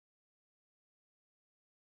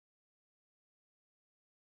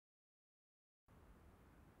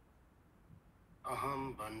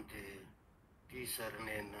Aham Bhante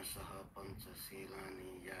Tisarnena Saha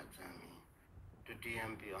Panchasilani Yachami.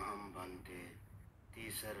 Tutiyampi Aham Bhante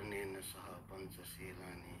Tisarnena Saha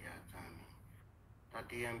Panchasilani Yachami.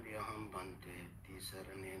 Tatiyampi Aham Bhante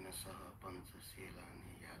Tisarnena Saha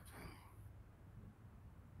Panchasilani Yachami.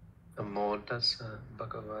 Namo tassa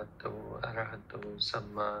bhagavato arahato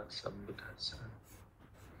samma sambuddhassa.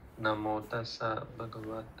 Namo tassa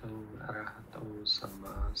bhagavato arahato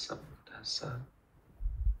samma sambuddhassa.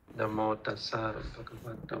 Namo tassa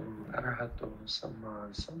bhagavato arahato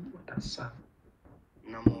samma sambuddhassa.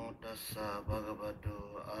 Namo tassa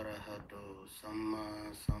bhagavato arahato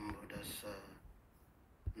samma sambuddhassa.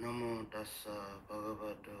 Namo tassa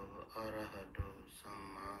bhagavato arahato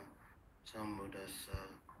samma sambuddhassa.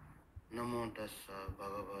 Namo tassa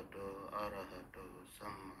bhagavato arahato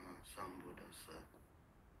samma sambuddhassa.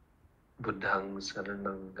 Buddhang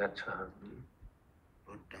saranang gacchami.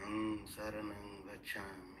 Buddhang saranang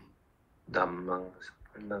gacchami. Dhammang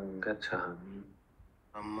saranang gacchami.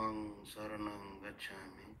 Dhammang saranang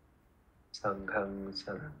gacchami. Sanghang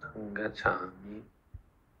saranang gacchami.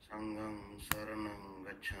 Sanghang saranang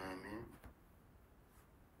gacchami.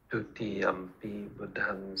 Tutiyampi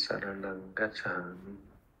buddhang saranang gacchami.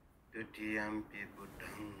 Tutiyampi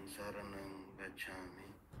buddhang saranang gacchami.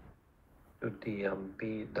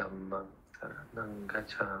 Tutiyampi dhammang saranang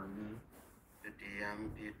gacchami.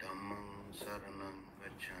 Tutiyampi dhammang saranang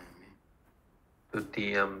gacchami.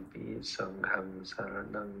 Tutiyampi sanghang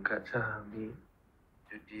saranang gacchami.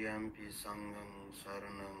 Tutiyampi sanghang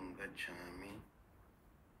saranang gacchami.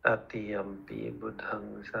 Tatiyampi buddhang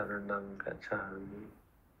saranang gacchami.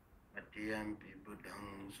 Tatiyampi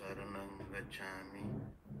buddhang saranang gacchami.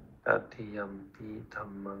 Tatiyampi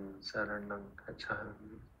dhammang saranang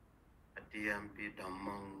gacchami. Tatiyampi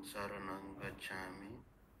dhammang saranang gacchami.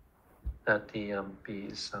 Tatiyampi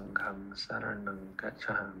sanghang saranang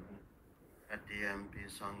gacchami. Tatiyampi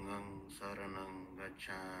sanghang saranang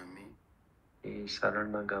gacchami.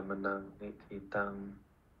 Saranagamanang nititang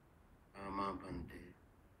Ama Bhante.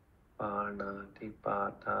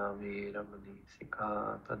 Pāṇātipātā vīramani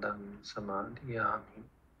sikkhapadang samadhiyāmi.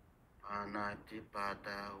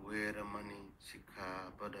 Pāṇātipātā vīramani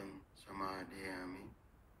sikkhapadang samadhiyāmi.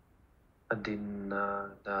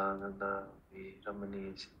 Adinādāna vīramani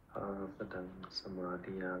sikkhapadang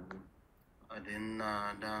samadhiyāmi.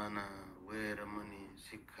 Adinādāna vīramani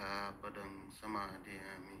sikkhapadang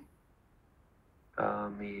samadhiyāmi.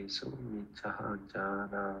 Kāmesu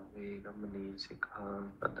micchāchārā vīramani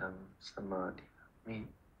sikkhapadang samadhiyāmi.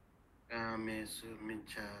 Kāmesu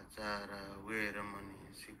micchāchārā vīramani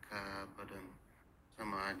sikkhapadang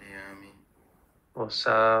samadhiyāmi.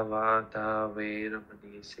 Musāvādā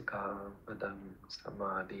vīramani sikkhapadang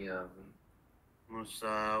samadhiyāmi.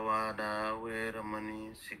 Musāvādā vīramani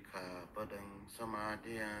sikkhapadang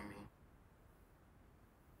samadhiyāmi.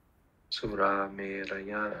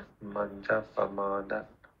 Surameraya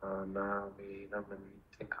Majjhapamadatthāna vīramani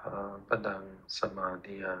sikkhapadang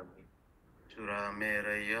samadhiyāmi.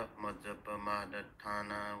 Surameraya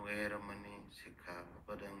Majjhapamadatthāna vīramani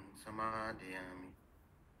sikkhapadang samadhiyāmi.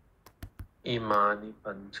 Imāni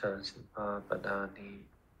panca sikkhapadāni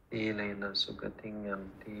sīlena sugating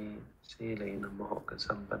yanti sīlena mokkha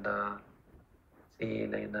sampada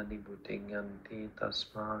sīlena nibbuting yanti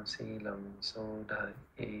tasmā sīlam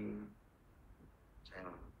sodhaye.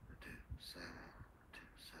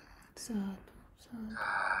 Sadhu,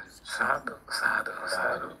 Sadhu, sadhu,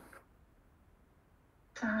 sadhu.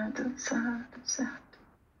 Sadhu, sadhu, sadhu.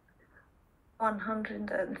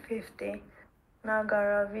 150.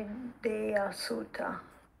 Nagaravindeyya Sutta,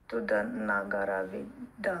 to the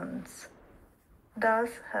Nagaravindans. Thus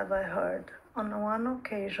have I heard. On one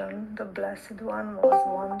occasion, the Blessed One was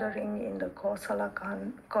wandering in the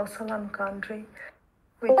Kosalan country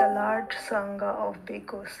with a large sangha of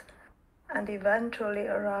bhikkhus, and eventually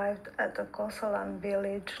arrived at a Kosalan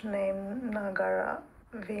village named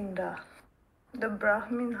Nagaravinda. The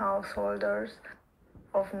Brahmin householders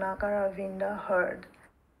of Nagaravinda heard.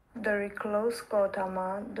 The recluse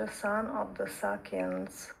Gotama, the son of the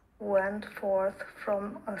Sakyans, went forth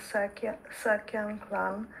from a Sakyan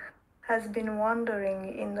clan, has been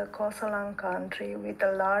wandering in the Kosalan country with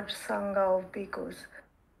a large sangha of bhikkhus,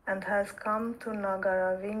 and has come to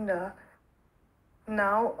Nagaravinda.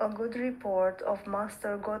 Now a good report of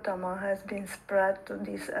Master Gotama has been spread to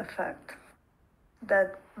this effect: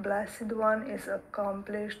 that Blessed One is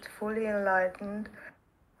accomplished, fully enlightened,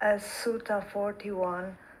 as Sutta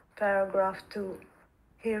 41, paragraph 2.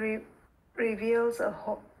 He reveals a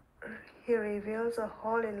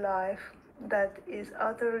holy life that is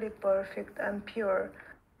utterly perfect and pure.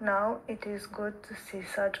 Now it is good to see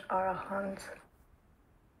such arahants.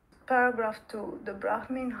 Paragraph 2. The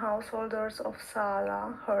Brahmin householders of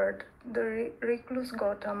Sala heard the recluse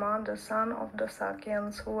Gautama, the son of the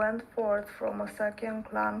Sakyans, who went forth from a Sakyan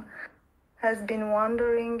clan, has been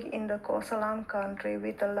wandering in the Kosalan country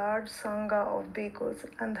with a large sangha of bhikkhus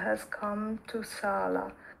and has come to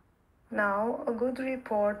Sala. Now, a good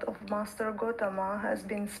report of Master Gautama has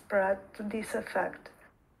been spread to this effect: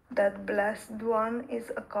 that Blessed One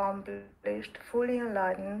is accomplished, fully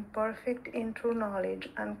enlightened, perfect in true knowledge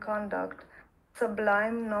and conduct,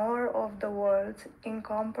 sublime knower of the worlds,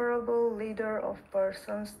 incomparable leader of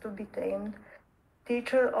persons to be tamed,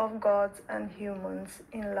 teacher of gods and humans,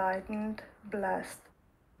 enlightened, blessed.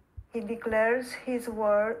 He declares his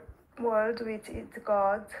world with its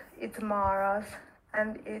gods, its maras,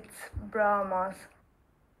 and its brahmas.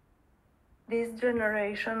 This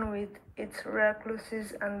generation with its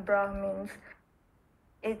recluses and brahmins,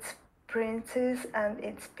 its princes and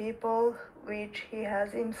its people, which he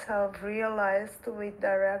has himself realized with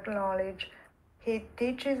direct knowledge. He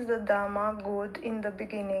teaches the Dhamma good in the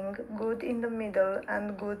beginning, good in the middle,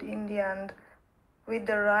 and good in the end. With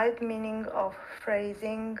the right meaning of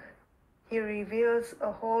phrasing, he reveals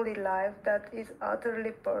a holy life that is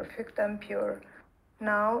utterly perfect and pure.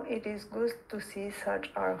 Now it is good to see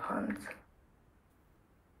such arhants.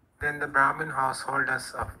 Then the Brahmin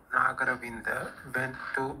householders of Nagaravindeyya went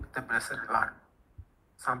to the Blessed One.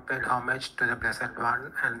 Some paid homage to the Blessed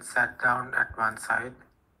One and sat down at one side.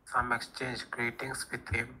 Some exchanged greetings with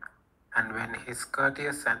him, and when his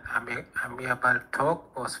courteous and amiable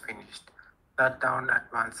talk was finished, sat down at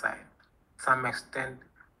one side. Some extended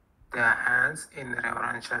their hands in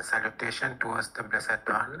reverential salutation towards the Blessed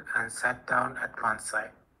One and sat down at one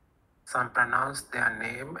side. Some pronounced their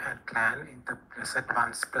name and clan in the Blessed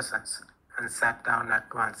One's presence and sat down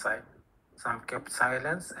at one side. Some kept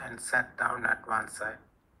silence and sat down at one side.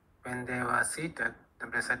 When they were seated, the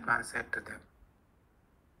Blessed One said to them,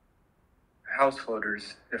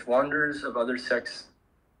 Householders, if wanderers of other sects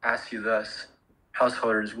ask you thus,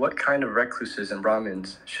 householders, what kind of recluses and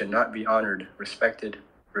Brahmins should not be honored, respected,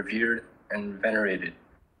 revered, and venerated?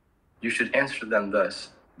 You should answer them thus,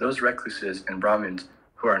 those recluses and Brahmins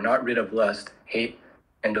who are not rid of lust, hate,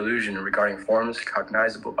 and delusion regarding forms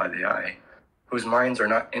cognizable by the eye, whose minds are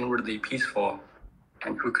not inwardly peaceful,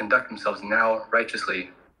 and who conduct themselves now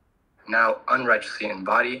righteously, now unrighteously in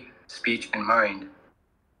body, speech, and mind.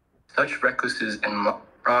 Such recluses and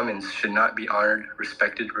Brahmins should not be honored,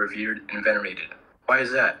 respected, revered, and venerated. Why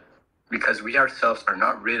is that? Because we ourselves are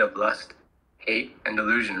not rid of lust, hate, and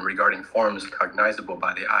delusion regarding forms cognizable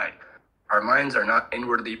by the eye. Our minds are not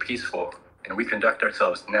inwardly peaceful, and we conduct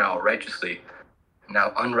ourselves now righteously,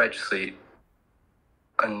 now unrighteously,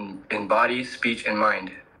 in body, speech, and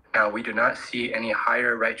mind. Now we do not see any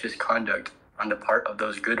higher righteous conduct on the part of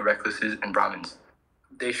those good recluses and Brahmins.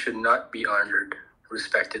 They should not be honored,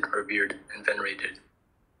 respected, revered, and venerated.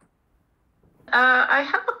 I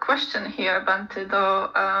have a question here, Bhante, though,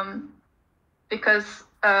 because,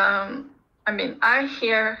 I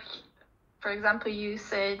hear, for example, you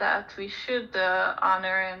say that we should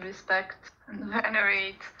honor and respect and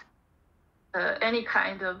venerate any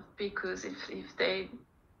kind of bhikkhus if they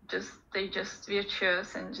just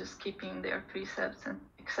virtuous and just keeping their precepts and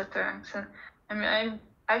etc. So,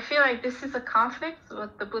 I feel like this is a conflict.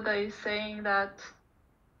 What the Buddha is saying, that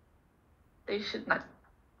they should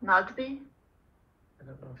not be. I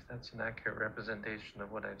don't know if that's an accurate representation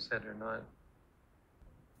of what I've said or not.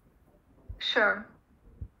 Sure.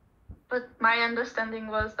 But my understanding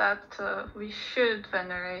was that we should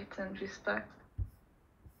venerate and respect.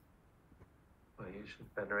 Well, you should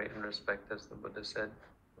venerate and respect, as the Buddha said,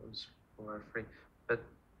 those who are free. But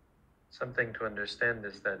something to understand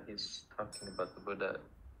is that he's talking about the Buddha,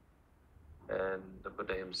 and the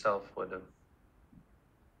Buddha himself would have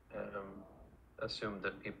assumed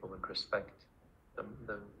that people would respect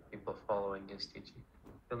the people following his teaching.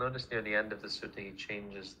 You'll notice near the end of the sutta, he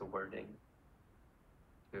changes the wording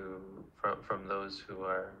from those who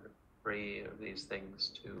are free of these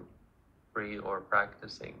things to free or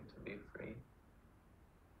practicing to be free.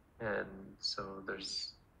 And so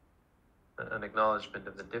there's an acknowledgement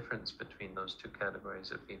of the difference between those two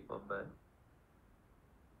categories of people, but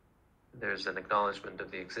there's an acknowledgement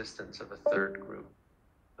of the existence of a third group,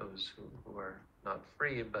 those who are not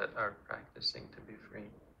free but are practicing to be free.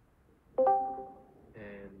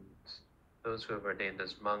 And those who have ordained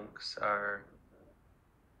as monks are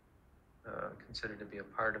considered to be a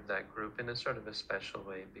part of that group in a sort of a special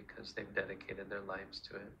way because they've dedicated their lives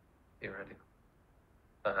to it, theoretically.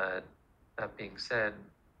 But that being said,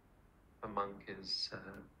 a monk is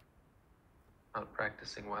not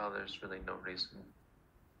practicing well. There's really no reason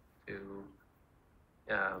to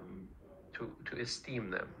to esteem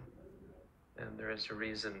them, and there is a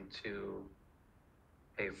reason to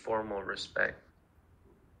pay formal respect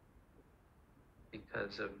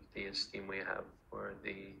because of the esteem we have for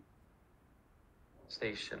the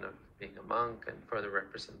station of being a monk and for the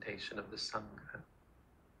representation of the Sangha.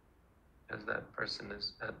 As that person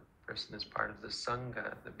is part of the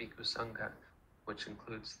Sangha, the Bhikkhu Sangha, which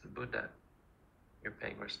includes the Buddha. You're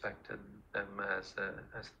paying respect to them as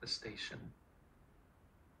the station,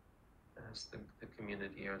 as the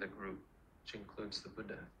community or the group, which includes the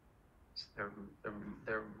Buddha. So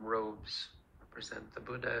their robes represent the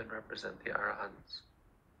Buddha and represent the Arahants.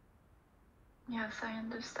 Yes, I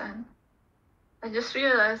understand. I just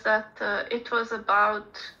realized that it was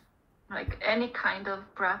about like any kind of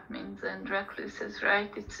Brahmins and recluses,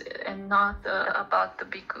 right? It's and not about the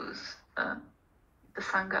bhikkhus, the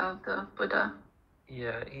Sangha of the Buddha.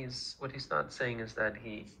 Yeah, what he's not saying is that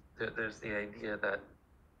there's the idea that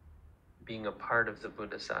being a part of the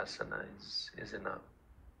Buddha Sasana is enough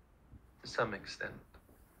to some extent.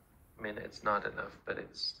 I mean, it's not enough, but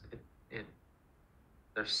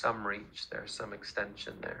there's some reach there, some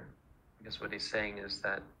extension there. Because what he's saying is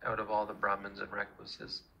that out of all the Brahmins and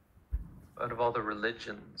recluses, out of all the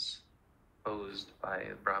religions posed by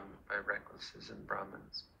recluses and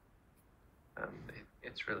Brahmins,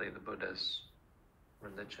 it's really the Buddha's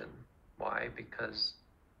religion. Why? Because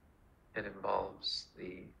it involves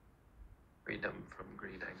the freedom from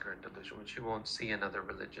greed, anger, and delusion, which you won't see in other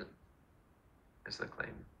religions, is the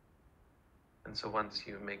claim. And so once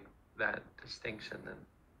you make that distinction, then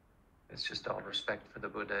it's just all respect for the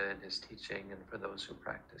Buddha and his teaching and for those who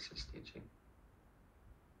practice his teaching.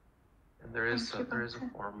 And there is a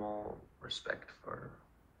formal respect for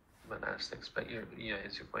monastics, but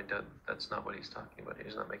as you point out, that's not what he's talking about.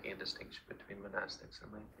 He's not making a distinction between monastics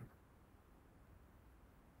and laity.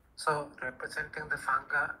 So representing the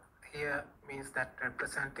Sangha here means that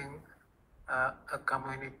representing a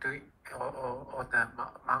community or the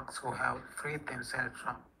monks who have freed themselves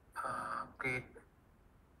from greed,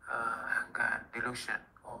 anger, and delusion,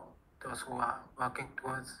 or those who are working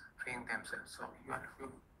towards freeing themselves. So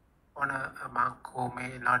you want a monk who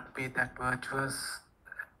may not be that virtuous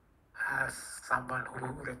as someone who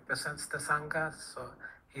represents the Sangha, so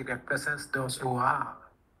he represents those who are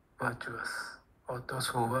virtuous or those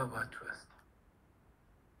who were virtuous.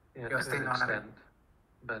 Yeah, to an extent,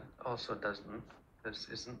 but also doesn't. This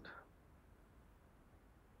isn't.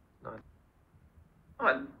 Not.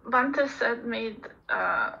 What Bhante said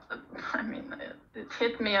it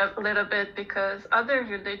hit me a little bit because other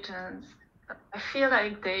religions, I feel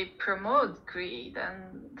like they promote greed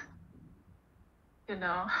and,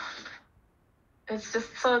 it's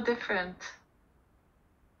just so different.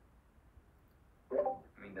 I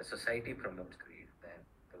mean, the society promotes greed, then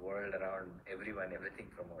the world around everything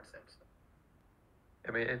promotes it. So.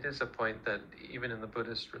 I mean, it is a point that even in the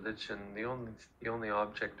Buddhist religion, the only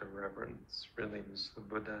object of reverence really is the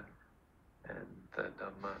Buddha and the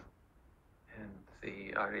Dhamma and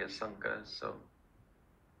the Arya Sangha. So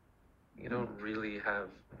you don't really have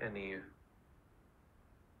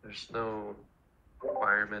there's no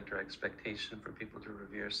requirement or expectation for people to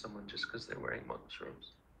revere someone just because they're wearing monk's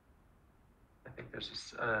robes. I think there's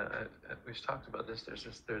this, we've talked about this,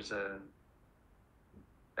 there's a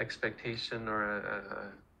expectation or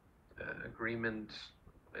a agreement,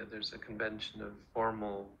 there's a convention of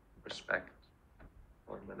formal respect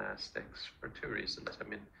for monastics for two reasons. I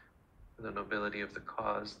mean, for the nobility of the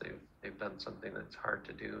cause, they've done something that's hard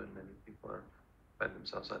to do and many people find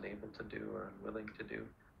themselves unable to do or unwilling to do.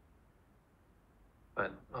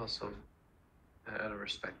 But also out of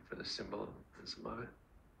respect for the symbolism of it.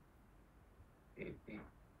 The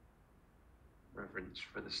reverence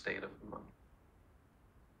for the state of the monk.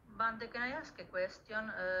 Bhante, can I ask a question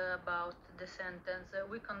about the sentence?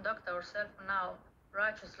 We conduct ourselves now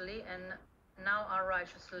righteously and now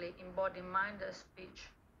unrighteously in body, mind, and speech.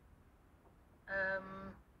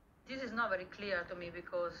 This is not very clear to me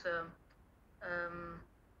because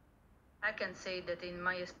I can say that in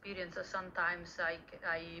my experience sometimes I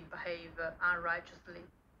behave unrighteously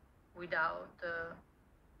without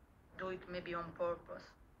do it maybe on purpose,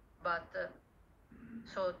 but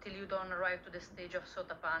so till you don't arrive to the stage of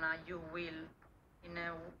Sotapanna, you will in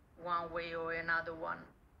one way or another one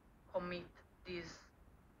commit this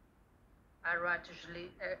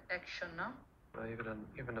unrighteously action, no? Well,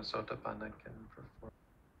 even a Sotapanna can perform.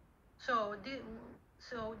 Sorry,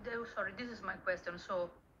 this is my question. So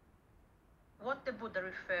what the Buddha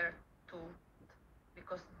referred to,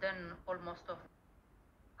 because then almost of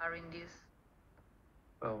are in this.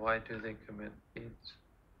 Well, why do they commit deeds?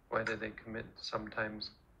 Why do they commit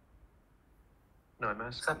sometimes No, I'm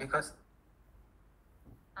asking. So because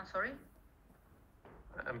I'm sorry?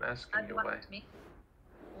 I'm asking you why.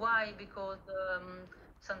 Why? Because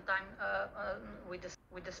sometimes with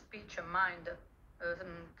the speech and mind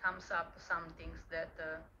comes up some things that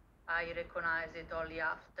I recognize it only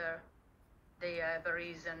after they have a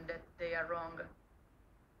reason that they are wrong.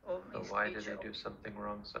 Or So why do they do something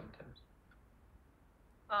wrong sometimes?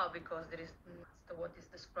 Oh, because there is what is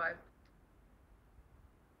described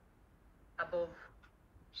above.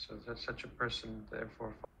 So that such a person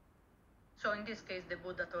therefore. So in this case, the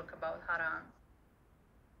Buddha talk about haran.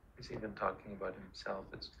 He's even talking about himself.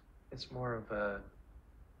 It's more of a.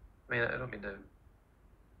 I mean, I don't mean to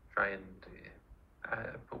try and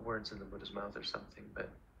put words in the Buddha's mouth or something, but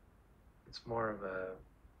it's more of a,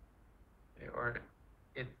 or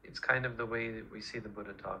it's kind of the way that we see the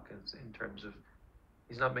Buddha talk is in terms of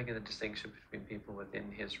he's not making a distinction between people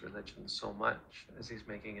within his religion so much as he's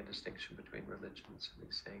making a distinction between religions. And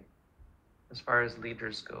he's saying, as far as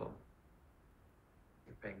leaders go,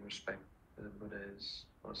 paying respect to the Buddha is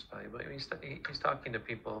most valuable. He's talking to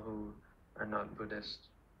people who are not Buddhist.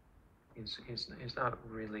 He's not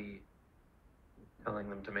really telling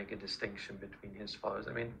them to make a distinction between his followers.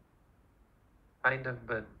 I mean, kind of,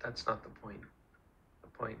 but that's not the point. The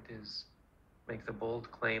point is make the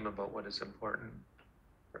bold claim about what is important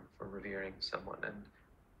for revering someone. And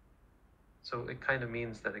so it kind of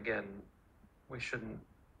means that, again, we shouldn't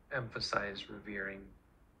emphasize revering.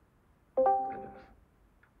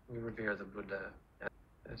 We revere the Buddha.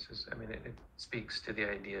 This is, I mean, it speaks to the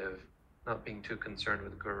idea of not being too concerned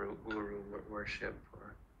with guru worship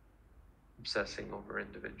or obsessing over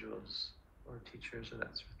individuals or teachers or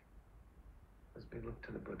that sort of thing. As we look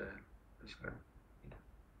to the Buddha as our leader.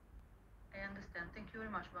 I understand. Thank you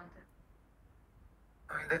very much, Bhante.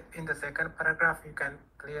 In the second paragraph, you can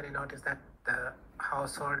clearly notice that the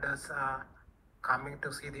householders are coming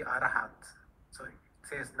to see the arahats. So it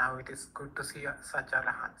says now it is good to see such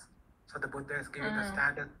arahats. So the Buddha is giving the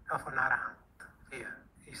standard of an arahant here.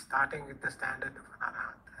 He's starting with the standard of an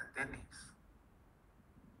arahant, and then he's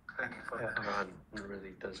explaining further. Arahant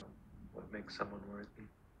really does what makes someone worthy.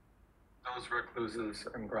 Those recluses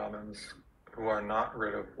and Brahmins who are not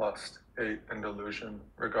rid of lust, hate, and delusion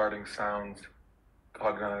regarding sounds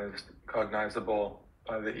cognizable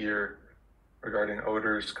by the ear, regarding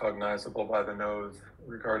odors cognizable by the nose,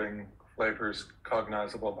 regarding flavors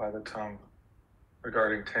cognizable by the tongue,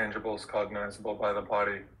 regarding tangibles cognizable by the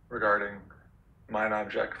body, regarding mind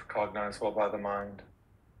objects cognizable by the mind.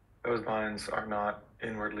 Those minds are not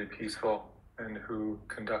inwardly peaceful, and who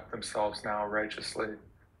conduct themselves now righteously,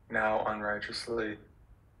 now unrighteously,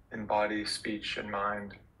 in body, speech, and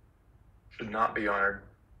mind, should not be honored.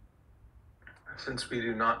 Since we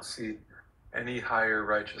do not see any higher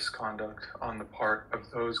righteous conduct on the part of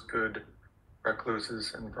those good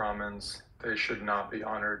recluses and Brahmins, they should not be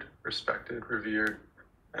honored, respected, revered,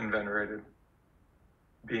 and venerated.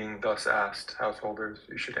 Being thus asked, householders,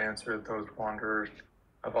 you should answer those wanderers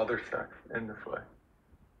of other sects in this way.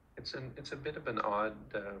 It's a bit of an odd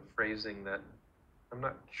phrasing that I'm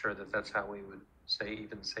not sure that that's how we would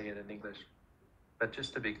even say it in English. But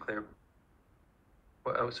just to be clear,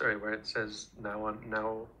 where it says now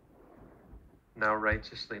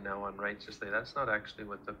righteously, now unrighteously, that's not actually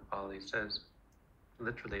what the Pali says.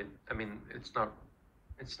 Literally, I mean, it's not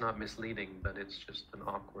misleading, but it's just an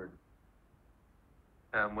awkward.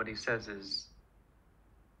 What he says is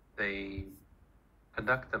they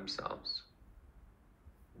conduct themselves.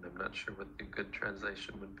 And I'm not sure what the good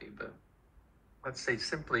translation would be, but let's say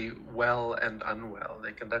simply well and unwell.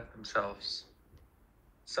 They conduct themselves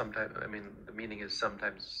sometimes, I mean, the meaning is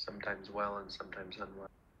sometimes well and sometimes unwell.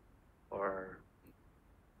 Or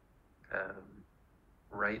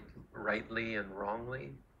rightly and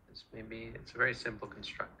wrongly. It's a very simple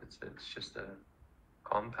construct. It's just a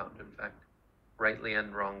compound, in fact. Rightly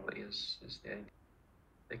and wrongly is the idea.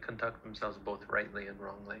 They conduct themselves both rightly and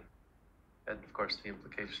wrongly. And of course the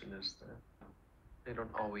implication is that they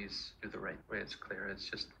don't always do the right way. It's clear. It's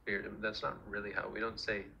just clear. That's not really how we don't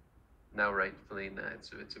say now rightfully. Nah,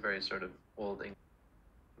 it's a very sort of old English.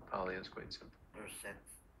 The Pali is quite simple.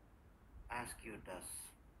 Precepts ask you thus,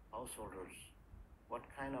 householders, what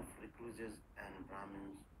kind of recluses and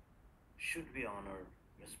Brahmins should be honored,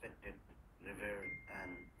 respected, revered,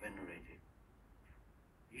 and venerated?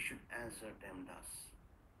 You should answer them thus.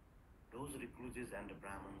 Those recluses and the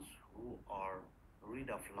Brahmins who are rid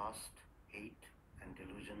of lust, hate, and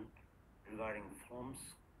delusion regarding forms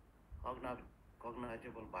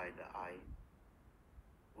cognizable by the eye,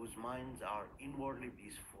 whose minds are inwardly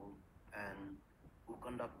peaceful, and who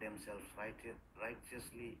conduct themselves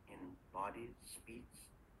righteously in body, speech,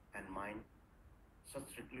 and mind, such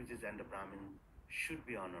recluses and the Brahmin should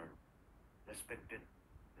be honored, respected,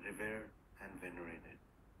 revered, and venerated.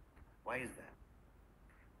 Why is that?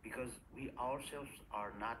 Because we ourselves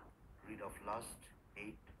are not rid of lust,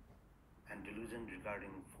 hate, and delusion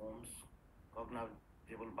regarding forms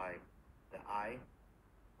cognizable by the eye.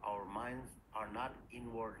 Our minds are not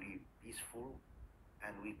inwardly peaceful,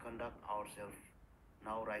 and we conduct ourselves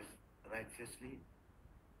now righteously,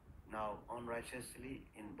 now unrighteously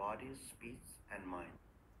in body, speech, and mind.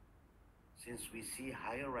 Since we see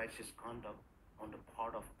higher righteous conduct on the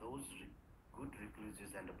part of those good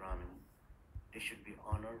recluses and the Brahmin, they should be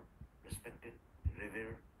honored, respected,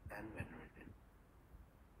 revered, and venerated.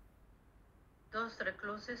 Those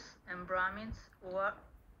recluses and Brahmins who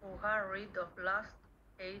are rid of lust,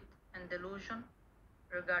 hate, and delusion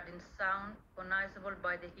regarding sound cognizable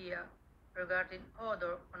by the ear, regarding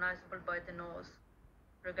odor cognizable by the nose,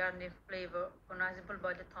 regarding flavor cognizable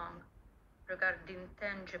by the tongue, regarding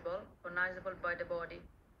tangible cognizable by the body,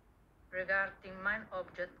 regarding mind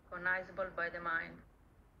object cognizable by the mind,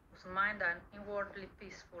 whose mind are inwardly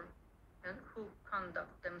peaceful and who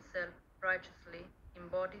conduct themselves righteously in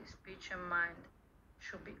body, speech, and mind,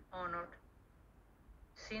 should be honored.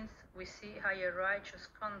 Since we see higher righteous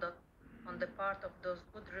conduct on the part of those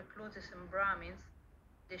good recluses and Brahmins,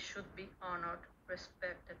 they should be honored,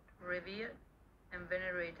 respected, revered, and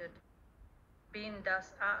venerated. Being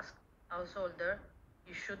thus asked, householder,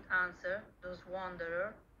 you should answer those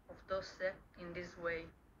wanderers of those sects in this way.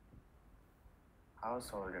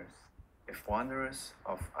 Householders, if wanderers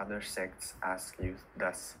of other sects ask you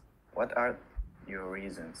thus, what are your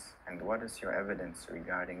reasons, and what is your evidence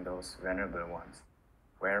regarding those venerable ones,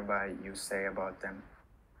 whereby you say about them,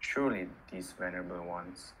 surely these venerable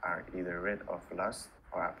ones are either rid of lust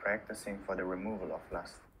or are practicing for the removal of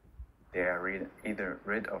lust. They are either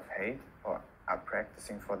rid of hate or are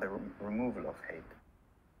practicing for the removal of hate.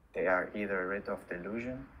 They are either rid of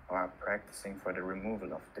delusion or are practicing for the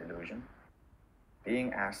removal of delusion.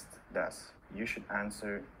 Being asked thus, you should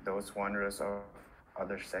answer those wanderers of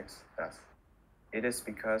other sects thus. It is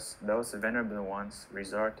because those venerable ones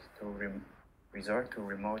resort to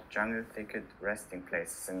remote jungle thicket resting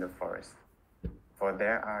places in the forest, for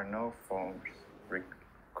there are no forms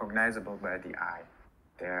recognizable by the eye.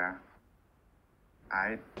 There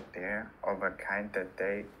of a kind that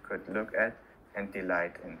they could look at and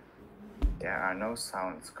delight in. There are no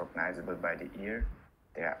sounds cognizable by the ear.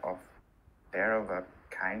 They are of a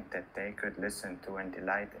kind that they could listen to and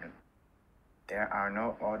delight in. There are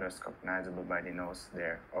no odors cognizable by the nose. They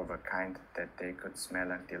are of a kind that they could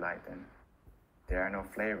smell and delight in. There are no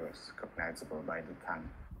flavors cognizable by the tongue.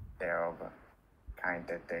 They are of a kind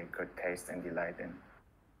that they could taste and delight in.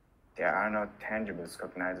 There are no tangibles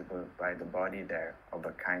cognizable by the body there, of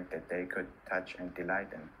a kind that they could touch and delight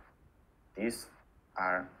in. These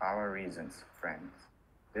are our reasons, friends.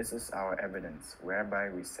 This is our evidence, whereby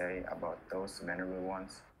we say about those venerable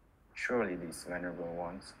ones, surely these venerable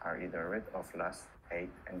ones are either rid of lust, hate,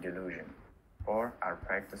 and delusion, or are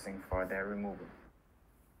practicing for their removal.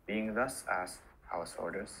 Being thus asked,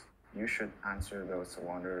 householders, you should answer those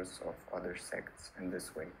wanderers of other sects in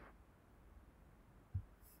this way.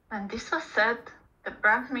 When this was said, the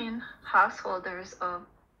Brahmin householders of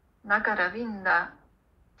Nagaravindeyya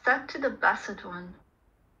said to the Blessed One,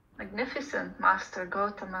 Magnificent Master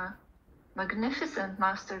Gotama, Magnificent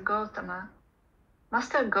Master Gotama,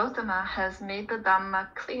 Master Gotama has made the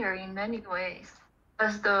Dhamma clear in many ways,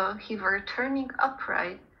 as though he were turning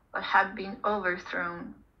upright what had been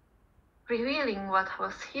overthrown, revealing what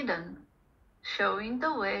was hidden, showing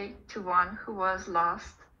the way to one who was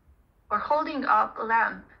lost, or holding up a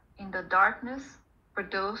lamp in the darkness for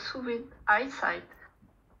those who with eyesight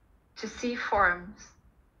to see forms.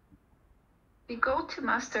 We go to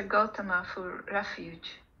Master Gotama for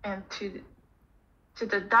refuge, and to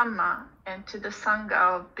the Dhamma and to the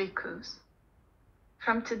Sangha of Bhikkhus.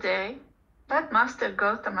 From today, let Master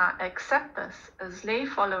Gotama accept us as lay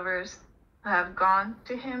followers who have gone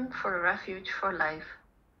to him for refuge for life.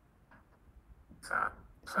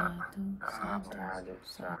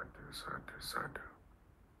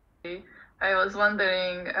 I was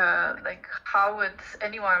wondering, how would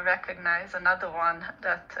anyone recognize another one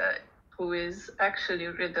that who is actually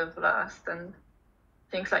rid of lust and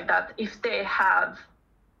things like that, if they have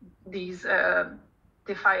these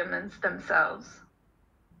defilements themselves?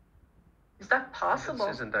 Is that possible?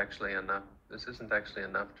 This isn't actually enough. This isn't actually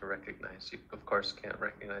enough to recognize. You, of course, can't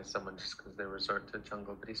recognize someone just because they resort to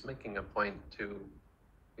jungle, but he's making a point to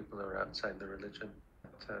people who are outside the religion.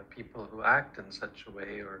 People who act in such a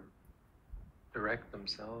way or direct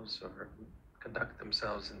themselves or conduct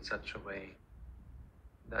themselves in such a way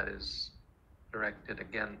that is directed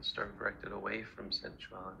against or directed away from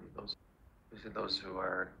sensuality. Those who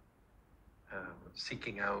are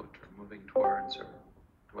seeking out or moving towards or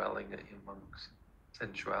dwelling amongst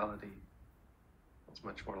sensuality, it's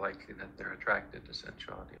much more likely that they're attracted to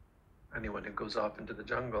sensuality. Anyone who goes off into the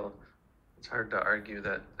jungle, it's hard to argue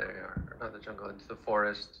that they are, or not the jungle, into the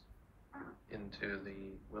forest, into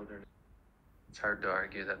the wilderness. It's hard to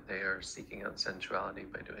argue that they are seeking out sensuality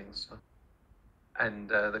by doing so. And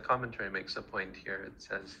the commentary makes a point here. It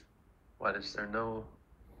says, what, is there no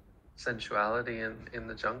sensuality in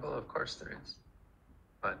the jungle? Of course there is.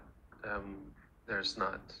 But there's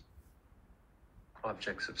not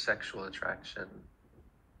objects of sexual attraction,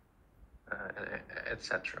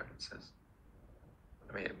 etc. It says.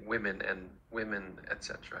 I mean, women,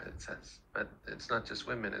 etc. It says. But it's not just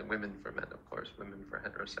women, and women for men, of course, women for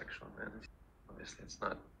heterosexual men. Obviously, it's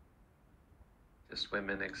not just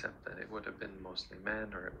women, except that it would have been mostly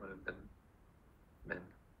men, or it would have been men.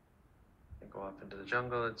 They go off into the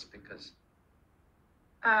jungle, it's because...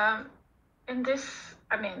 in this,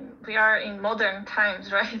 I mean, we are in modern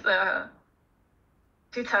times, right?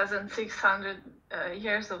 2,600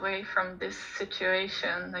 years away from this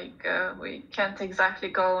situation. Like, we can't exactly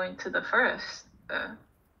go into the forest,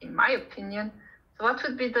 in my opinion. So what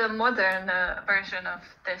would be the modern version of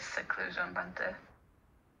this seclusion, Bhante?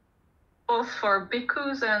 Both for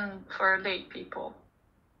bhikkhus and for lay people.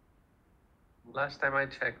 Last time I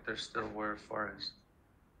checked, there still were forests.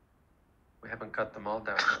 We haven't cut them all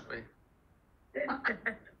down, have we?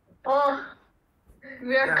 Oh,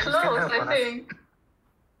 we are close, I think.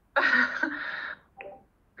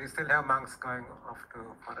 We still have monks going off to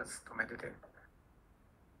forests to meditate.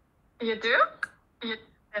 You do?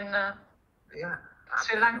 In Yeah.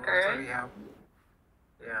 Sri Lanka, Also right? we have,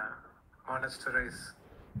 monasteries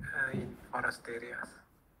in forest areas.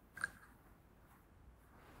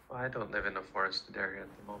 Well, I don't live in a forested area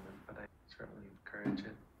at the moment, but I certainly encourage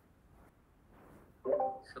it.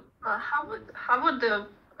 So, How would the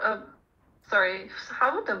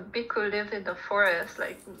bhikkhu live in the forest?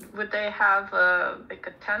 Like, would they have like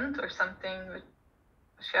a tent or something with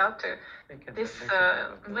shelter? This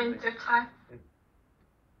winter time?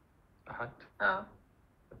 A hut. Oh,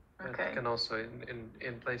 okay. You can also,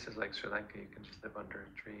 in places like Sri Lanka, you can just live under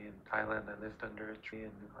a tree. In Thailand, I lived under a tree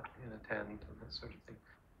in a tent and that sort of thing.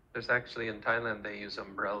 There's actually, in Thailand, they use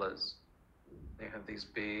umbrellas. They have these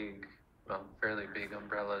big, well, fairly big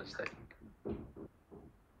umbrellas that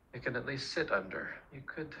you can at least sit under. You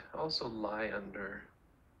could also lie under,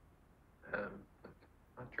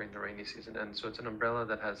 not during the rainy season. And so it's an umbrella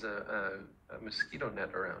that has a mosquito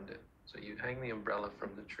net around it. So you hang the umbrella from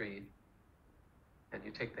the tree and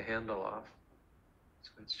you take the handle off.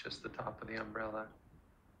 So it's just the top of the umbrella.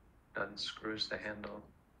 It unscrews the handle.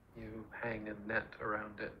 You hang a net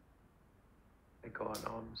around it. They go on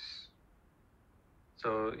alms.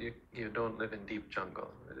 So you don't live in deep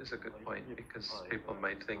jungle. It is a good point, because people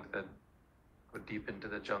might think that go deep into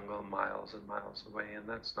the jungle miles and miles away, and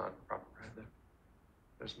that's not proper either.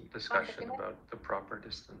 There's discussion about the proper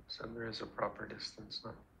distance, and there is a proper distance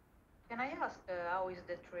now. Can I ask, how is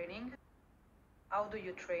the training? How do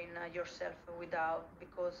you train yourself without,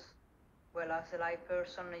 because, well, as a lay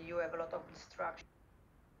person, you have a lot of distraction.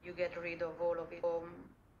 You get rid of all of it.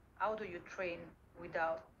 How do you train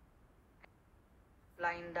without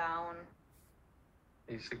lying down?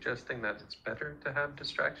 Are you suggesting that it's better to have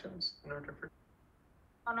distractions in order for...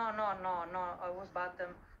 No, I was, but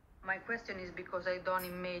my question is because I don't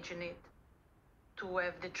imagine it to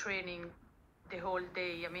have the training the whole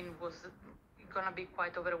day. I mean, it was gonna be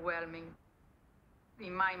quite overwhelming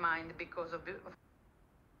in my mind because of it.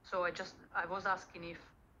 So I was asking if,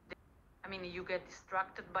 you get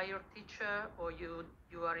distracted by your teacher, or you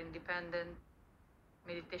are independent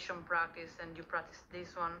meditation practice and you practice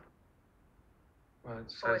this one? Well, it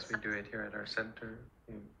says we do it here at our center.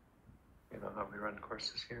 You know how we run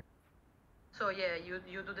courses here. So yeah,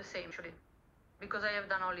 you do the same actually, because I have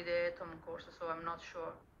done only the Tom course, so I'm not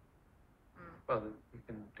sure. Well, you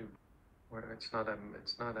can do where it's not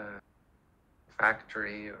a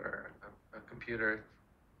factory or a computer.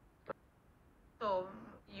 So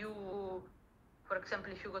you, for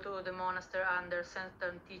example, if you go to the monastery under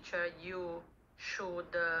certain teacher, you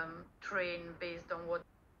should train based on what?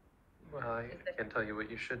 Well, I can't tell you what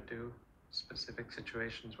you should do. Specific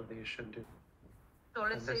situations, whether you should do. So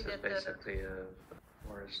let's say that this is basically a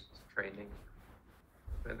forest training.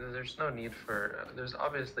 There's no need for. There's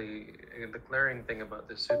obviously the glaring thing about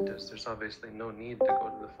this sutta is there's obviously no need to go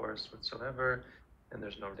to the forest whatsoever, and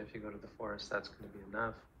there's no. If you go to the forest, that's going to be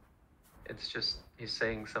enough. It's just he's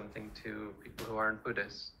saying something to people who aren't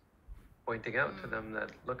Buddhists. pointing out to them that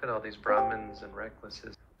look at all these Brahmins and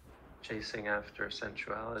recluses chasing after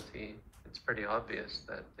sensuality. It's pretty obvious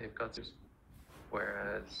that they've got this.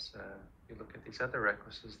 Whereas you look at these other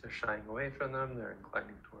recluses, they're shying away from them, they're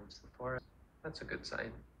inclining towards the forest. That's a good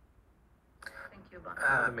sign. Thank you, You don't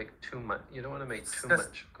Bhante. want to make too much. You don't want to make too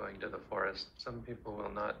much of going to the forest. Some people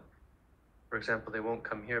will not. For example, they won't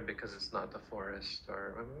come here because it's not the forest,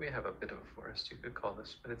 or I mean, we have a bit of a forest, you could call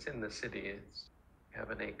this, but it's in the city. We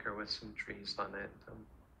have an acre with some trees on it.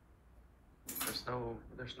 There's no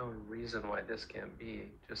reason why this can't be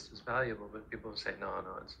just as valuable. But people say, no,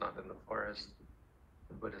 it's not in the forest.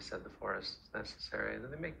 The Buddha said the forest is necessary. And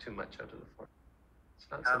then they make too much out of the forest. It's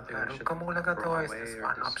not something we should throw away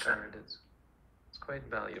or discard. It's quite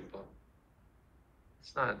valuable.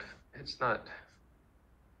 It's not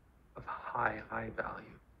of high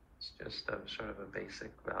value. It's just a sort of a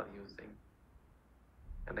basic value thing.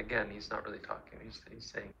 And again, he's not really talking. He's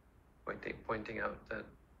saying, pointing out that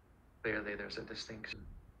clearly there's a distinction.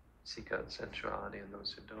 Seek out sensuality and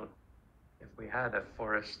those who don't. If we had a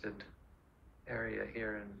forested area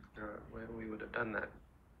here, we would have done that.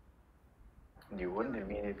 You wouldn't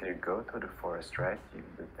immediately go to the forest, right?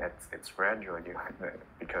 It's gradual.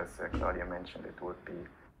 Because Claudia mentioned it would be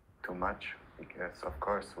too much. Because of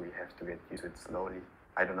course we have to get used to it slowly.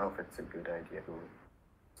 I don't know if it's a good idea to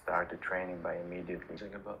start the training by immediately.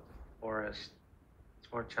 About the forest,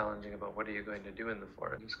 it's more challenging about what are you going to do in the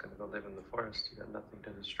forest. You're just going to go live in the forest. You got nothing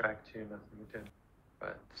to distract you, nothing to do.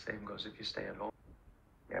 But the same goes if you stay at home.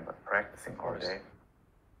 Yeah, but practicing all day.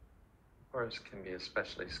 The forest can be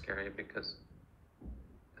especially scary because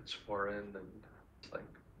it's foreign and it's like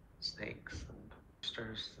snakes and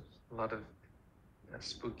monsters. There's a lot of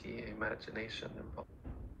spooky imagination and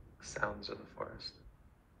sounds of the forest.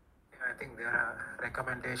 I think there are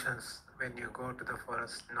recommendations when you go to the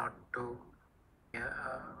forest not to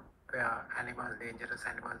where dangerous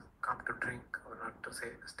animals come to drink, or not to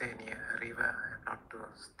stay near a river, and not to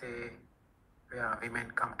stay where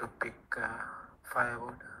women come to pick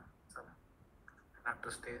firewood, not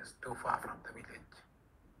to stay too far from the village.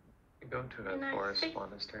 You go to a forest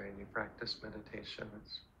monastery and you practice meditation.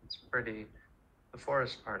 It's pretty. The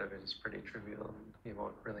forest part of it is pretty trivial, and you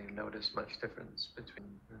won't really notice much difference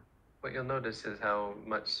between. What you'll notice is how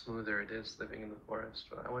much smoother it is living in the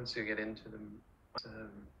forest. Once you get into them, it's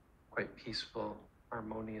quite peaceful,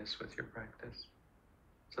 harmonious with your practice.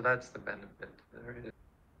 So that's the benefit. It is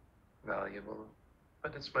valuable,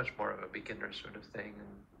 but it's much more of a beginner sort of thing,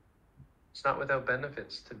 and it's not without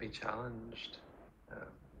benefits to be challenged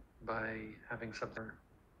by having something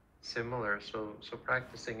similar. So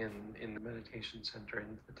practicing in the meditation center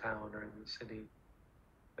in the town or in the city,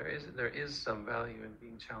 there is some value in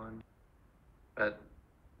being challenged. But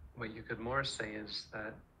what you could more say is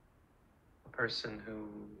that a person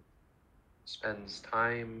who spends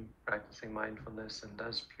time practicing mindfulness and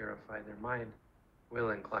does purify their mind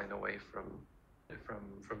will incline away from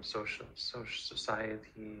social society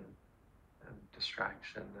and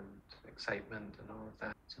distraction and excitement and all of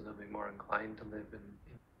that. So they'll be more inclined to live in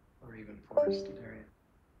or even forested area.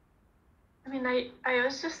 I mean, I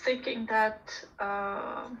was just thinking that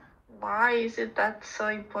why is it that so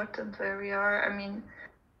important where we are? I mean,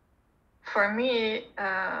 for me,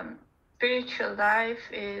 spiritual life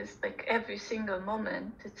is like every single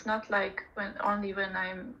moment. It's not like only when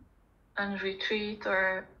I'm on retreat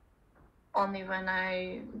or only when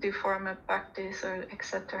I do formal practice or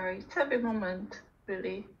etc. It's every moment,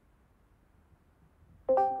 really.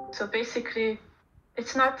 So basically,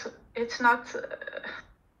 it's not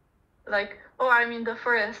like, oh, I'm in the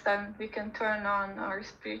forest and we can turn on our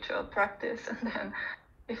spiritual practice, and then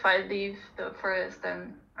if I leave the forest,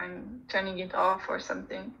 then I'm turning it off or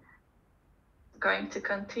something. It's going to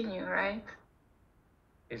continue, right?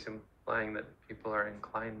 He's implying that people are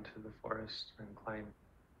inclined to the forest, or inclined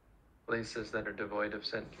places that are devoid of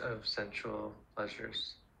sensual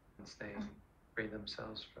pleasures, since they free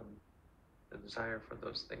themselves from the desire for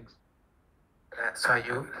those things. That's why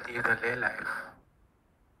you lead the lay life.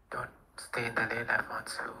 Don't stay in the lay life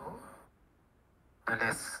once the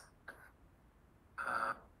less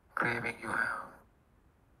craving you have.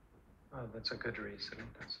 Oh, that's a good reason.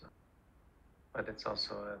 But it's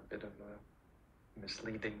also a bit of a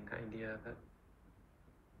misleading idea that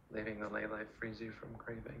living the lay life frees you from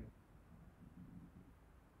craving.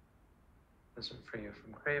 It doesn't free you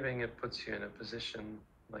from craving, it puts you in a position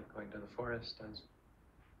like going to the forest does,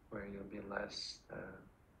 where you'll be less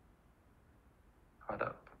caught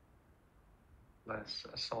up, less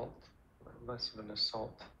of an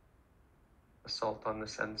assault on the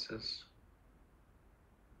senses.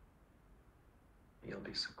 You'll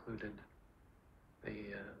be secluded.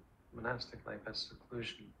 monastic life has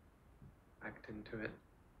seclusion packed into it.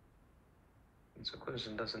 And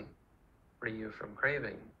seclusion doesn't free you from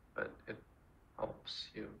craving, but it helps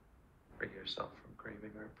you free yourself from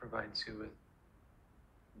craving, or it provides you with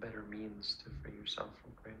better means to free yourself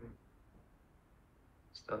from craving.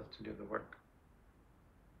 Still have to do the work.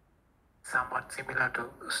 Somewhat similar to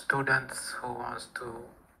students who wants to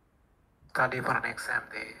study for an exam,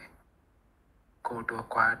 they go to a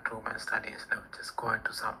quiet room and study instead of just going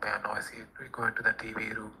to somewhere noisy. We go into the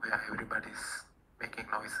TV room where everybody's making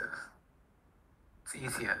noises. It's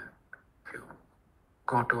easier if you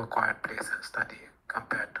go to a quiet place and study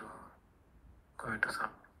compared to going to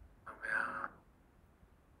somewhere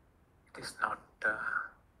it is not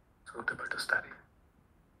suitable to study.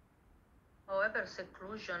 However,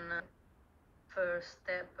 seclusion, first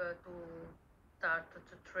step to start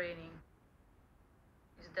to training.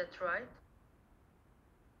 Is that right?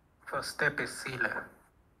 First step is sila.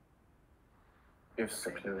 If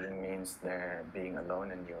seclusion means there being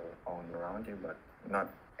alone in your own around you, but not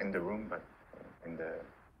in the room, but in the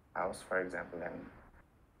house, for example, then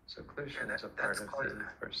seclusion is a part of the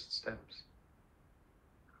first steps.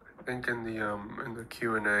 I think in the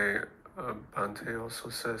Q&A, Bhante also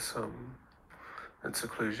says that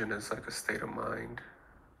seclusion is like a state of mind,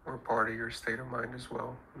 or part of your state of mind as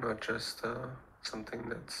well, not just something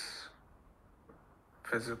that's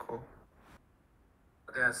physical.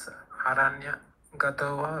 There's aranya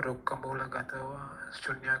gatava, rukkamula gatava,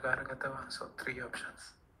 shunyagara gatava. So 3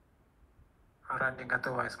 options. Aranya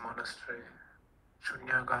gatava is monastery.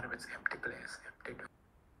 Shunyagara means empty place, empty.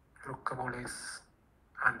 Rukkamula is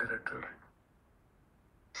under a tree.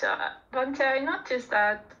 So, Bhante, I noticed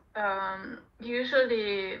that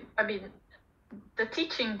usually, I mean, the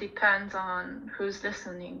teaching depends on who's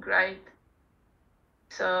listening, right?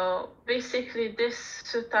 So basically, this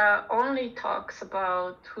sutta only talks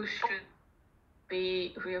about who should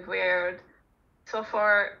be revered. So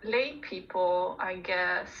for lay people, I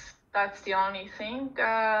guess that's the only thing,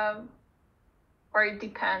 or it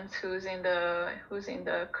depends who's in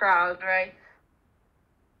the crowd, right?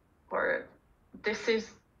 Or this is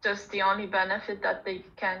just the only benefit that they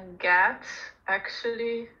can get,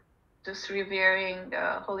 actually, just revering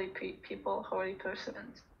holy people, holy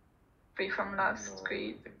persons, free from lust,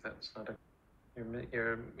 greed. I think that's not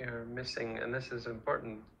you're missing, and this is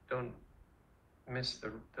important. Don't miss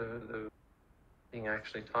the being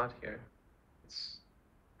actually taught here. It's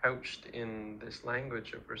couched in this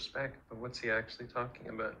language of respect, but what's he actually talking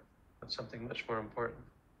about? That's something much more important.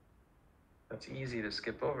 That's easy to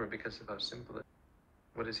skip over because of how simple it is.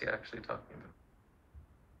 What is he actually talking about?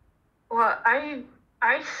 Well,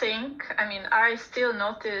 I think, I mean, I still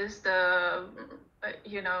notice the,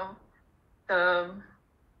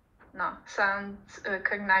 sounds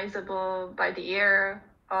cognizable by the ear,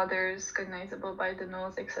 others cognizable by the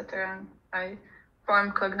nose, etc. And I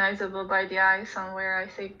form cognizable by the eye somewhere, I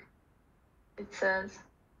think it says.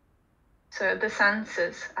 So the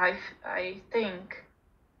senses, I think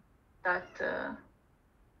that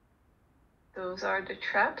those are the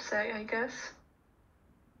traps, I guess.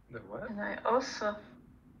 The what? And I also...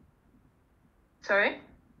 Sorry?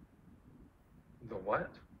 The what?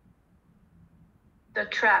 The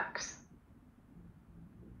traps.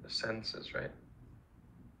 The senses, right?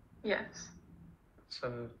 Yes.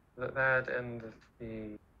 So that and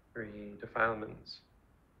the 3 defilements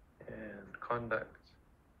and conduct,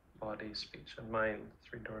 body, speech, and mind,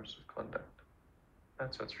 3 doors of conduct.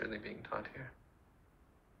 That's what's really being taught here.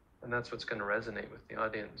 And that's what's going to resonate with the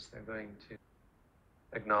audience. They're going to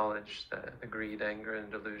acknowledge the greed, anger,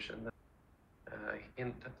 and delusion,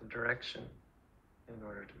 hint at the direction in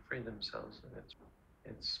order to free themselves. And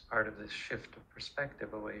it's part of this shift of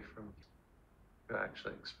perspective away from to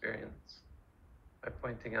actual experience. By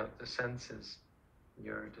pointing out the senses,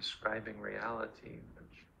 you're describing reality,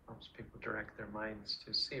 which helps people direct their minds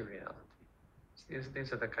to see reality. So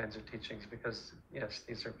these are the kinds of teachings, because yes,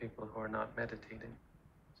 these are people who are not meditating.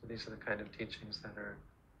 So these are the kind of teachings that are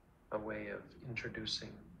a way of introducing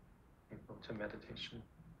people to meditation.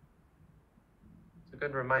 It's a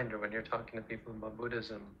good reminder when you're talking to people about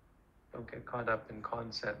Buddhism, don't get caught up in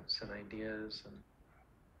concepts and ideas and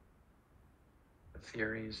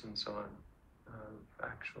theories and so on of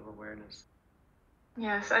actual awareness.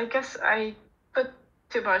 Yes, I guess I put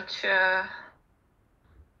too much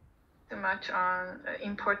on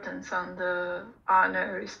importance on the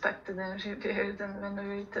honor, respected, and revered and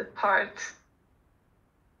venerated parts.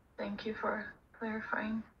 Thank you for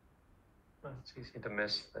clarifying. Well, it's easy to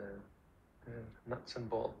miss the nuts and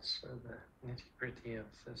bolts or the nitty-gritty of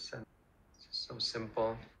this, and it's just so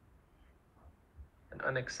simple and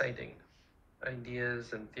unexciting.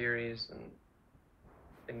 ideas and theories and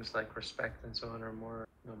things like respect and so on are more,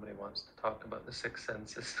 nobody wants to talk about the six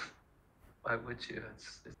senses. Why would you?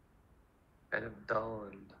 It's kind of dull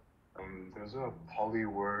and... There's a Pali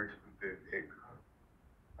word,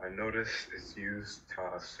 I notice is used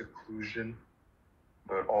seclusion,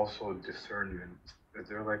 but also discernment. Is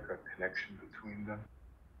there like a connection between them?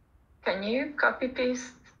 Can you copy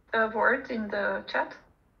paste the word in the chat?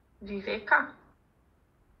 Viveka.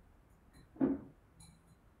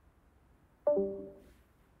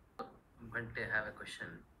 Bhante, I have a question.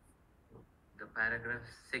 The paragraph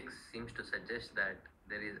 6 seems to suggest that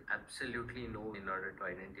there is absolutely no in order to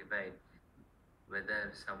identify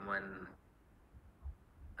whether someone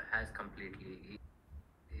has completely.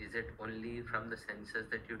 Is it only from the senses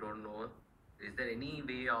that you don't know? Is there any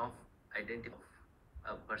way of identifying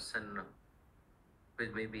a person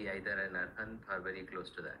which may be either an arhat or very close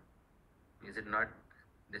to that? Is it not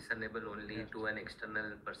discernible only to an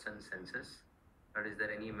external person's senses? Or is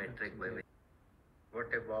there any metric by which?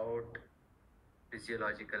 What about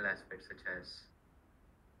physiological aspects such as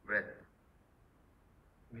breath?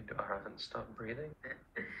 I mean, do arahants stop breathing?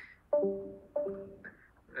 Well,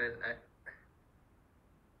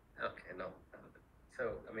 okay, no. So,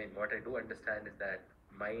 I mean, what I do understand is that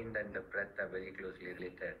mind and the breath are very closely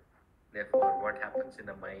related. Therefore, what happens in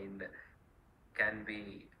the mind can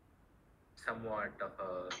be somewhat of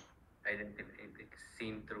a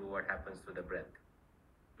seen through what happens to the breath,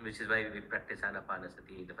 which is why we practice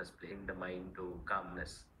anapanasati in the first place, in the mind to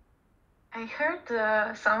calmness. I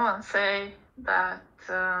heard someone say that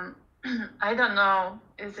I don't know,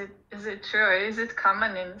 is it true, or is it